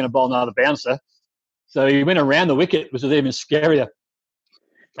 oh, he's probably going to bowl another bouncer. So he went around the wicket, which was even scarier.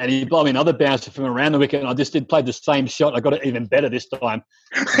 And he blew me another bouncer from around the wicket, and I just played the same shot. I got it even better this time.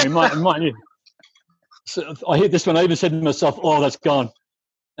 So I hit this one. I even said to myself, oh, that's gone.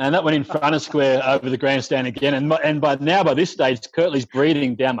 And that went in front of square over the grandstand again. And by this stage, Curtly's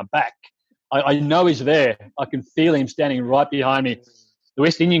breathing down my back. I know he's there. I can feel him standing right behind me. The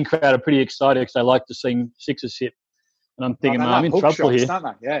West Indian crowd are pretty excited because they like to see sixes hit. And I'm thinking, I'm in trouble here. Don't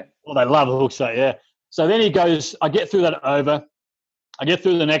they? Yeah. Well, they love a hook shot, yeah. So then he goes, I get through that over. I get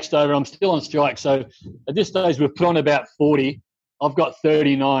through the next over. I'm still on strike. So at this stage, we've put on about 40. I've got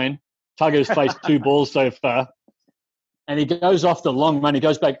 39. Tugger's faced 2 balls so far. And he goes off the long run. He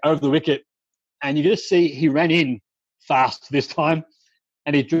goes back over the wicket. And you just see he ran in fast this time.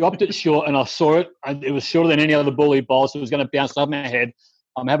 And he dropped it short, and I saw it. It was shorter than any other ball he bowled, so it was going to bounce off my head.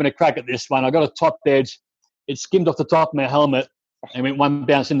 I'm having a crack at this one. I got a top edge. It skimmed off the top of my helmet and went one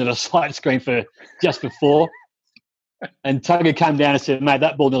bounce into the sight screen for just before. And Tugger came down and said, mate,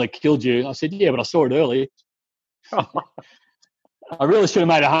 that ball nearly killed you. I said, yeah, but I saw it early. I really should have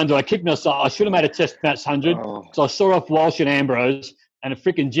made 100. I kicked myself. I should have made a test match 100. So I saw off Walsh and Ambrose, and a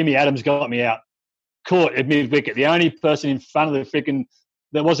freaking Jimmy Adams got me out. Caught at mid-wicket. The only person in front of the freaking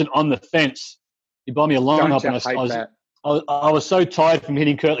that wasn't on the fence. He bowled me a long hop, and I I was so tired from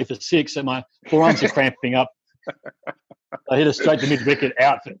hitting Kirtley for 6 that my forearms are cramping up. I hit it straight to mid-wicket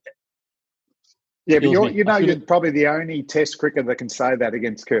out. Yeah, but you're probably the only Test cricketer that can say that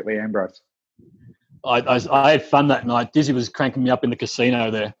against Curtly Ambrose. I had fun that night. Dizzy was cranking me up in the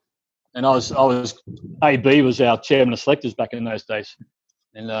casino there, and I was AB was our chairman of selectors back in those days,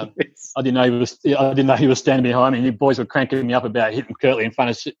 and Yes. I didn't know he was standing behind me. And the boys were cranking me up about hitting Curtly in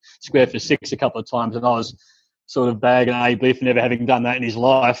front of square for 6 a couple of times, and I was sort of bagging AB for never having done that in his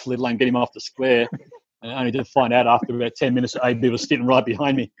life, let alone get him off the square. And only to find out after about 10 minutes that AB was sitting right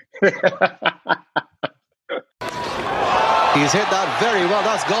behind me. He's hit that very well.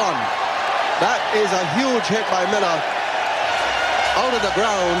 That's gone. That is a huge hit by Miller. Out of the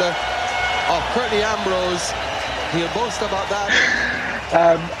ground of Curtly Ambrose. He'll boast about that.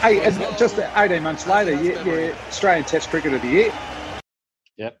 And just 18 months later, you're Australian Test Cricketer of the Year.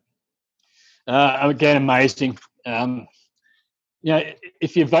 Yep. Again, amazing.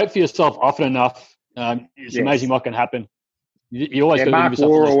 If you vote for yourself often enough, it's amazing what can happen. You always got to Mark give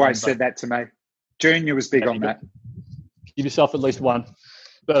yourself Waugh at least always one said that to me. Junior was big on that. Give yourself at least one.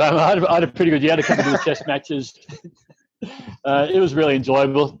 But I had a pretty good year. I had a couple of good Test matches. It was really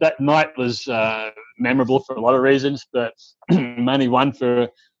enjoyable. That night was memorable for a lot of reasons, but mainly one for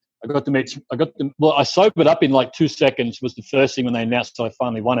I sobered up in like 2 seconds. Was the first thing when they announced I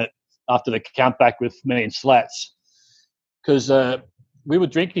finally won it after the countback with me and Slats, because we were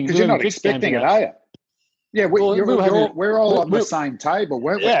drinking. Because you're not expecting it, are you? Yeah, we're all on the same table,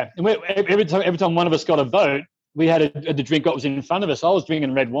 weren't we? Yeah, and every time one of us got a vote, we had to drink what was in front of us. I was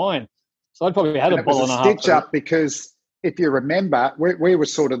drinking red wine, so I'd probably had a bottle and a half. It was a stitch up because if you remember, we were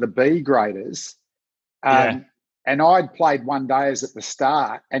sort of the B graders, and I'd played one day as at the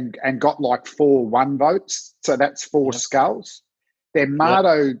start and got like 4 1 votes, so that's 4 skulls. Then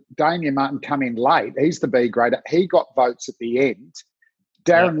Damien Martin come in late. He's the B grader. He got votes at the end.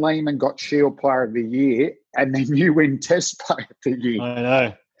 Darren Lehman got Shield Player of the Year, and then you win Test Player of the Year. I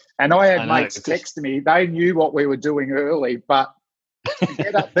know. And I had mates texting me. They knew what we were doing early, but to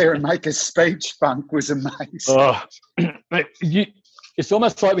get up there and make a speech funk was amazing. Oh, it's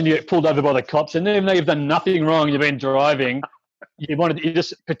almost like when you get pulled over by the cops, and even though you've done nothing wrong, you've been driving, you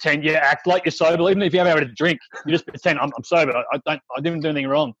just pretend you act like you're sober. Even if you haven't had a drink, you just pretend I'm sober. I didn't do anything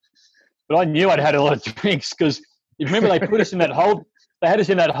wrong. But I knew I'd had a lot of drinks because you remember they put us in that They had us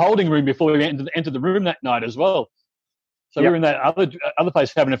in that holding room before we entered the room that night as well. So we were in that other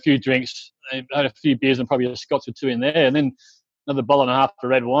place having a few drinks, had a few beers and probably a scotch or 2 in there, and then another bottle and a half of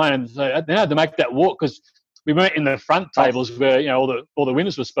red wine. And so then I had to make that walk because we weren't in the front tables where all the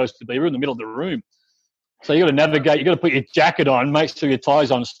winners were supposed to be. We were in the middle of the room. So you got to navigate. You got to put your jacket on, make sure your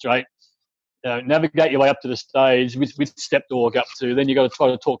tie's on straight. Navigate your way up to the stage, which step to walk up to. Then you got to try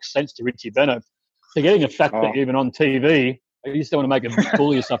to talk sense to Richie Beno. Forgetting the fact that you're even on TV. You just don't want to make a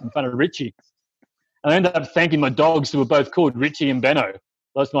fool of yourself in front of Richie. And I ended up thanking my dogs who were both called Richie and Beno.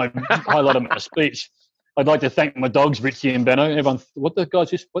 That's my highlight of my speech. I'd like to thank my dogs, Richie and Beno. Everyone, what's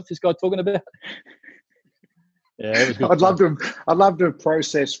this guy talking about? Yeah, it was good. I'd love to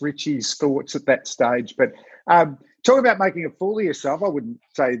process Richie's thoughts at that stage. But talking about making a fool of yourself, I wouldn't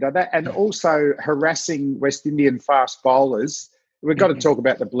say that. And also harassing West Indian fast bowlers. We've got to talk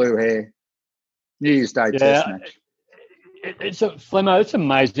about the blue hair New Year's Day Test match. Flemmo, it's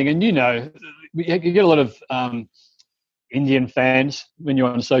amazing. And you get a lot of Indian fans when you're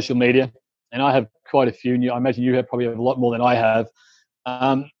on social media, and I have quite a few. I imagine you probably have a lot more than I have.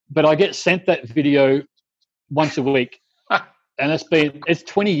 But I get sent that video once a week, and it's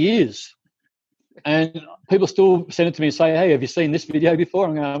 20 years. And people still send it to me and say, "Hey, have you seen this video before?"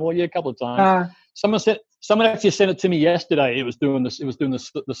 I'm going, "Well, yeah, a couple of times." Someone actually sent it to me yesterday. It was doing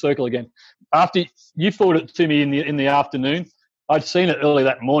the circle again. After you forwarded it to me in the afternoon, I'd seen it early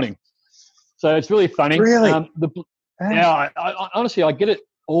that morning. So it's really funny. Really? I honestly, I get it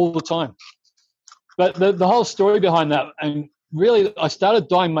all the time. But the whole story behind that, and really, I started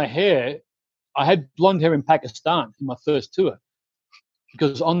dyeing my hair. I had blonde hair in Pakistan in my first tour.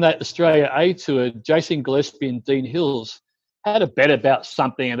 Because on that Australia A tour, Jason Gillespie and Dean Hills had a bet about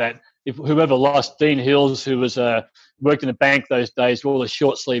something that if whoever lost, Dean Hills, who was worked in a bank those days, wore a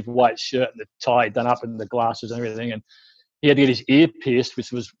short sleeve white shirt and the tie done up and the glasses and everything, and he had to get his ear pierced,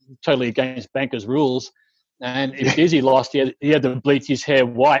 which was totally against bankers' rules. And if Dizzy lost, he had to bleach his hair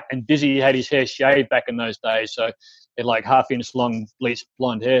white, and Dizzy had his hair shaved back in those days, so he had like half-inch long bleached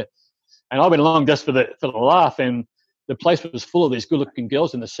blonde hair. And I went along just for the laugh, and the place was full of these good-looking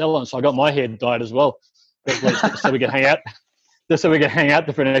girls in the salon, so I got my hair dyed as well, so we could hang out. Just so we could hang out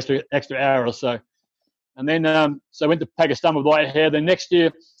there for an extra hour or so. And then, so I went to Pakistan with white hair. Then next year,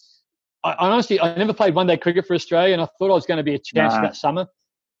 I never played one-day cricket for Australia, and I thought I was going to be a chance that summer.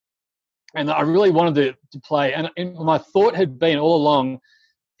 And I really wanted to play. And my thought had been all along,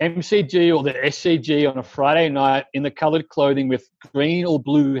 MCG or the SCG on a Friday night in the coloured clothing with green or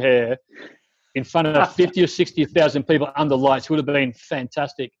blue hair in front of 50 or 60,000 people under lights would have been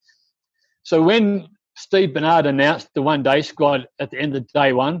fantastic. So when Steve Bernard announced the one-day squad at the end of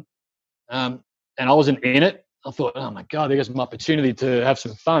day one, and I wasn't in it, I thought, oh, my God, there's my opportunity to have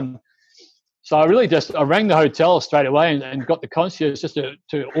some fun. So I rang the hotel straight away and got the concierge just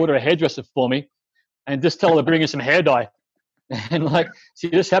to order a hairdresser for me and just tell her to bring in some hair dye. And, she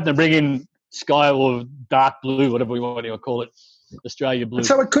just happened to bring in sky or dark blue, whatever you want to call it, Australia blue.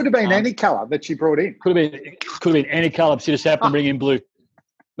 So it could have been any colour that she brought in. Could have been any colour. She just happened to bring in blue.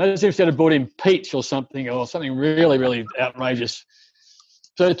 Imagine if she had brought in peach or something really, really outrageous.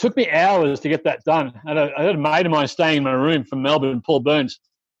 So it took me hours to get that done. I had a mate of mine staying in my room from Melbourne, Paul Burns.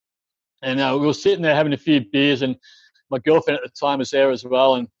 And we were sitting there having a few beers, and my girlfriend at the time was there as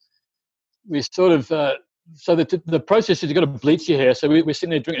well. And we sort of so the process is you've got to bleach your hair. So we're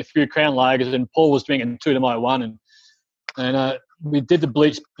sitting there drinking a few Crown Lagers, and Paul was drinking 2 to my 1. And we did the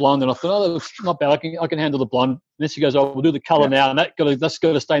bleach blonde, and I thought, oh, that's not bad. I can handle the blonde. And then she goes, oh, we'll do the colour now. And that's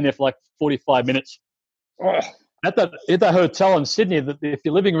got to stay in there for 45 minutes. Oh. At that hotel in Sydney, if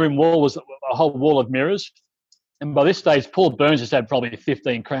your living room wall was a whole wall of mirrors, and by this stage, Paul Burns has had probably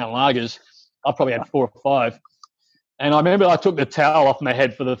 15 Crown Lagers. I probably had 4 or 5. And I remember I took the towel off my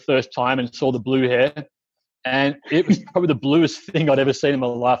head for the first time and saw the blue hair. And it was probably the bluest thing I'd ever seen in my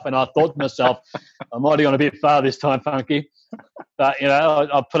life. And I thought to myself, I might have gone a bit far this time, Funky. But,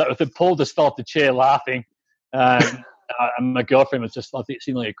 I put up with it. Paul just fell off the chair laughing. And my girlfriend was just, I think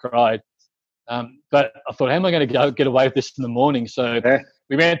she nearly cried. But I thought, how am I going to get away with this in the morning? So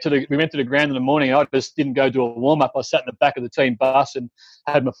we went to the ground in the morning. I just didn't go do a warm-up. I sat in the back of the team bus and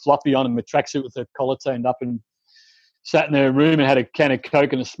had my floppy on and my tracksuit with the collar turned up and sat in their room and had a can of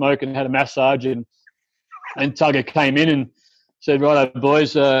Coke and a smoke and had a massage. And Tugger came in and said, righto,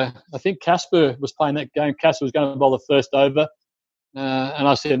 boys, I think Casper was playing that game. Casper was going to bowl the first over. And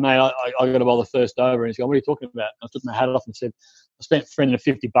I said, mate, I got to bowl the first over. And he's going, what are you talking about? And I took my hat off and said, I spent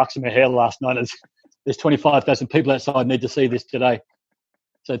 $350 in my hair last night. There's 25,000 people outside need to see this today.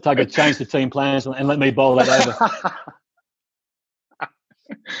 So Tugger changed the team plans and let me bowl that over.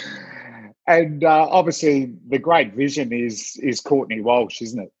 And obviously the great vision is Courtney Walsh,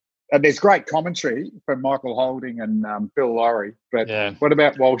 isn't it? And there's great commentary from Michael Holding and Bill Laurie. But What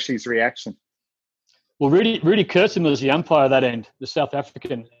about Walsh's reaction? Well, Rudy Kurtzen was the umpire at that end, the South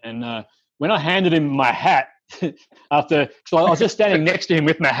African. And when I handed him my hat, so I was just standing next to him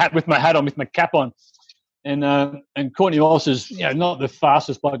with my hat on, with my cap on. And Courtney Walsh is not the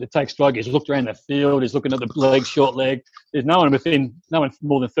fastest bloke to take strike. He's looked around the field. He's looking at the leg, short leg. There's no one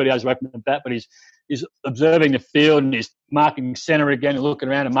more than 30 yards away from the bat, but he's observing the field and he's marking centre again and looking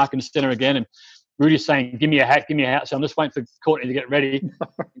around and marking centre again. And Rudy's saying, give me a hat. So I'm just waiting for Courtney to get ready.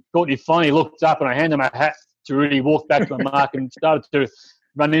 Courtney finally looked up and I handed my hat to Rudy, walked back to my mark and started to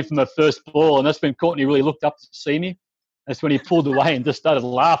run in for my first ball. And that's when Courtney really looked up to see me. That's when he pulled away and just started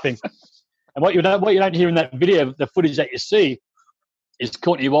laughing. And what you don't hear in that video, the footage that you see, is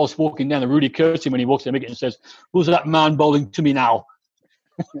Courtney Walsh walking down the Rudy Kurtzen when he walks in and says, who's that man bowling to me now?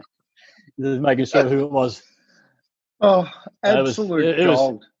 Just making sure who it was. Oh, absolute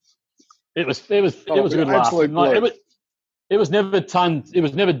gold. It was a good laugh. It was never done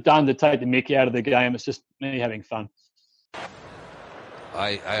to take the mickey out of the game. It's just me having fun.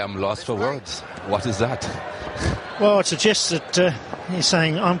 I am lost for words. What is that? Well, it suggests that he's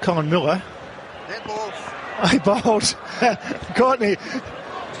saying, I'm Colin Miller. I bowled.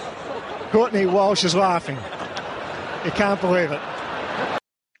 Courtney Walsh is laughing. You can't believe it.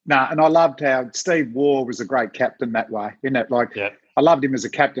 No, and I loved how Steve Waugh was a great captain that way, isn't it? I loved him as a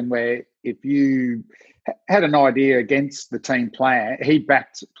captain where if you had an idea against the team plan, he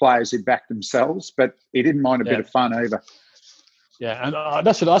backed players who backed themselves, but he didn't mind a bit of fun either. Yeah, and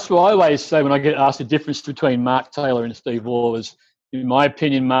that's what I always say when I get asked the difference between Mark Taylor and Steve Waugh was, in my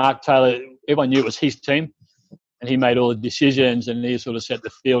opinion, Mark Taylor, everyone knew it was his team and he made all the decisions and he sort of set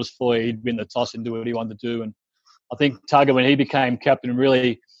the fields for you. He'd win the toss and do what he wanted to do. And I think Tugger, when he became captain,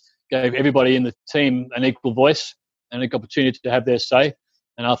 really gave everybody in the team an equal voice and an opportunity to have their say.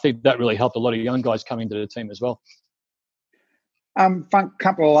 And I think that really helped a lot of young guys coming into the team as well. Funk,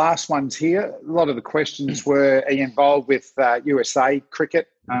 couple of last ones here. A lot of the questions were, are you involved with USA cricket?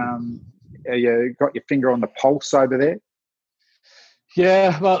 You got your finger on the pulse over there?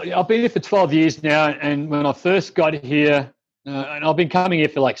 Yeah, well, I've been here for 12 years now. And when I first got here, and I've been coming here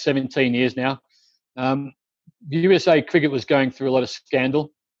for 17 years now, the USA cricket was going through a lot of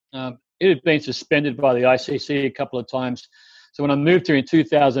scandal. it had been suspended by the ICC a couple of times. So when I moved here in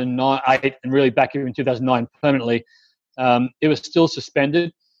 2008 and really back here in 2009 permanently, it was still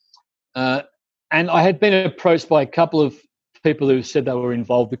suspended. And I had been approached by a couple of people who said they were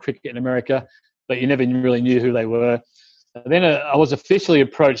involved with cricket in America, but you never really knew who they were. Then I was officially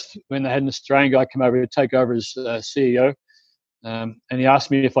approached when they had an Australian guy come over to take over as CEO. And he asked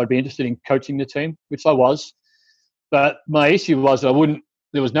me if I'd be interested in coaching the team, which I was. But my issue was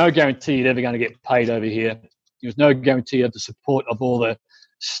there was no guarantee you're ever going to get paid over here. There was no guarantee of the support of all the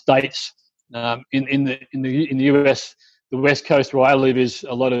states in the US. The West Coast where I live is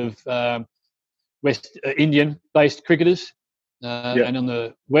a lot of West Indian-based cricketers, and on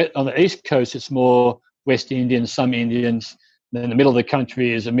the East Coast it's more West Indians, some Indians. And then the middle of the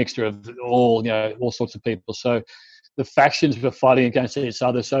country is a mixture of all sorts of people. So the factions were fighting against each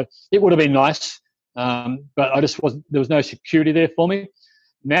other. So it would have been nice, but there was no security there for me.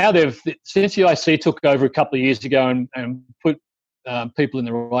 Now since the IC took over a couple of years ago and put people in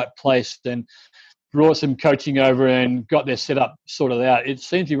the right place and brought some coaching over and got their setup sorted out, it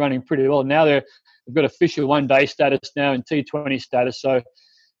seems to be running pretty well. Now they've got official one-day status now and T20 status. So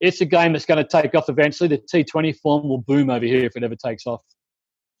it's a game that's going to take off eventually. The T20 form will boom over here if it ever takes off.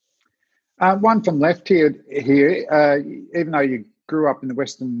 One from left here. Even though you grew up in the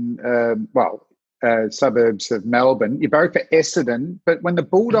western, suburbs of Melbourne, you voted for Essendon. But when the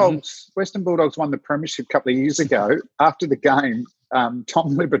Western Bulldogs won the premiership a couple of years ago, after the game, Tom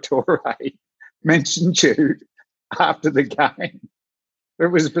Liberatore mentioned you after the game. It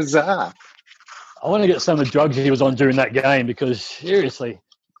was bizarre. I want to get some of the drugs he was on during that game because, seriously,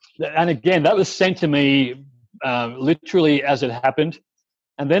 and again, that was sent to me literally as it happened.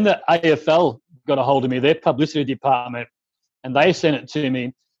 And then the AFL got a hold of me, their publicity department, and they sent it to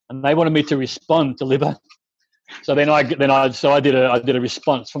me, and they wanted me to respond to Libba. So I did a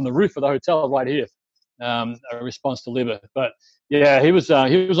response from the roof of the hotel right here, a response to Libba. But yeah, he was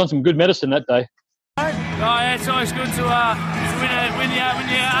on some good medicine that day. Oh yeah, it's always good to win the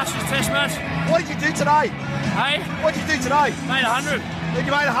Ashes Test match. What did you do today? Hey? What did you do today? Made 100. Did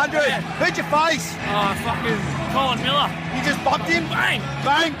you made 100? Yeah. Who'd you face? Oh, fucking Colin Miller. You just bumped him? Bang!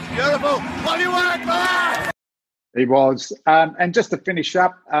 Bang! Beautiful. Bloody work, man! He was. And just to finish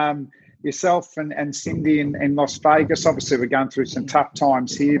up, yourself and Cindy in Las Vegas, obviously we're going through some tough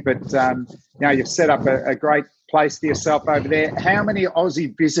times here, but you've set up a great place for yourself over there. How many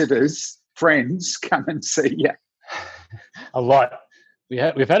Aussie visitors, friends, come and see you? A lot.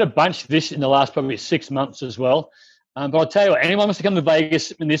 We've had a bunch in the last probably 6 months as well. But I'll tell you what, anyone wants to come to Vegas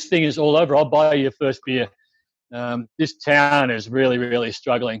when this thing is all over, I'll buy you your first beer. This town is really, really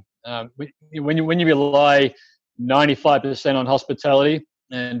struggling. When you rely 95% on hospitality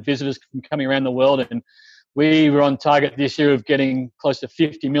and visitors coming around the world, and we were on target this year of getting close to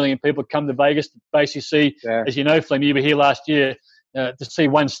 50 million people come to Vegas to basically see, as you know, Flem, you were here last year, to see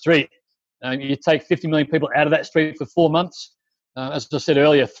one street. You take 50 million people out of that street for 4 months. As I said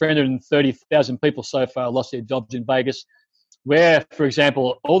earlier, 330,000 people so far lost their jobs in Vegas, where, for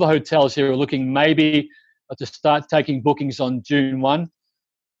example, all the hotels here are looking maybe to start taking bookings on June 1.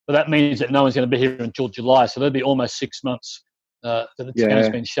 But that means that no one's going to be here until July. So that'll be almost 6 months that the town's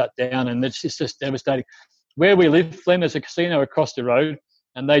been shut down. And it's just devastating. Where we live, Flem, there's a casino across the road,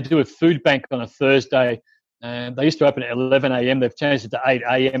 and they do a food bank on a Thursday. And they used to open at 11 a.m. They've changed it to 8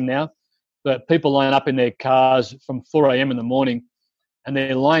 a.m. now. But people line up in their cars from 4 a.m. in the morning, and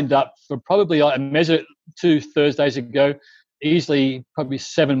they're lined up for probably, I measured 2 Thursdays ago, easily probably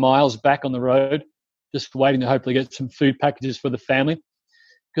 7 miles back on the road, just waiting to hopefully get some food packages for the family.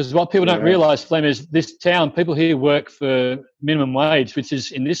 Because what people don't realise, Flem, is this town, people here work for minimum wage, which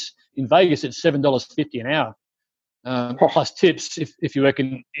is in Vegas, it's $7.50 an hour, plus tips if you're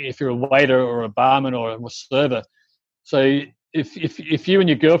a waiter or a barman or a server. So if you and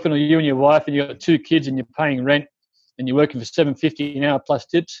your girlfriend or you and your wife and you've got 2 kids and you're paying rent and you're working for $7.50 an hour plus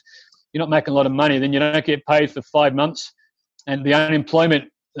tips, you're not making a lot of money. Then you don't get paid for 5 months. And the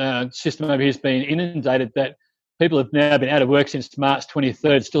unemployment system over here has been inundated that people have now been out of work since March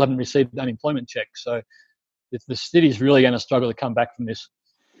 23rd, still haven't received the unemployment check. So the city's really going to struggle to come back from this.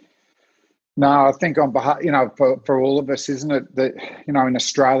 No, I think on behalf, for all of us, isn't it, that, in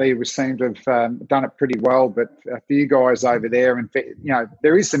Australia we seem to have done it pretty well, but for you guys over there, and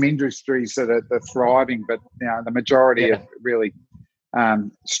there is some industries that are thriving, but the majority are really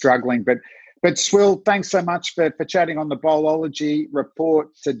struggling. But Swill, thanks so much for chatting on the Bowlology Report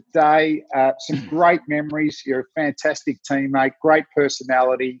today. Some great memories. You're a fantastic teammate, great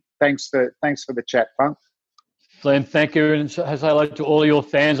personality. Thanks for the chat, Funk. Flem, thank you, and say hello to all your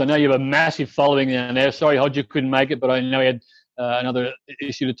fans. I know you have a massive following down there. Sorry, Hodge, you couldn't make it, but I know you had another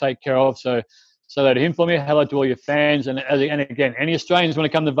issue to take care of. So hello to him for me. Hello to all your fans. And again, any Australians want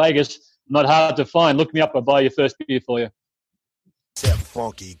to come to Vegas, not hard to find. Look me up. I'll buy your first beer for you.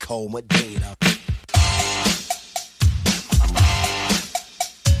 Funky Cold Medina.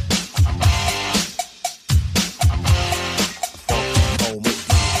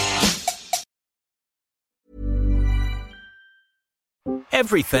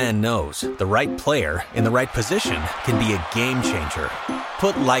 Every fan knows the right player in the right position can be a game changer.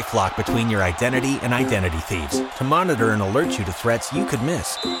 Put LifeLock between your identity and identity thieves to monitor and alert you to threats you could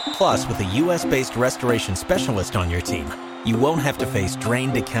miss. Plus, with a U.S.-based restoration specialist on your team, you won't have to face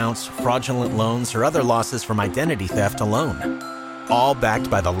drained accounts, fraudulent loans, or other losses from identity theft alone. All backed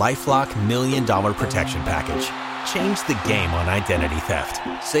by the LifeLock $1 Million Protection Package. Change the game on identity theft.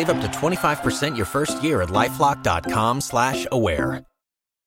 Save up to 25% your first year at LifeLock.com/aware.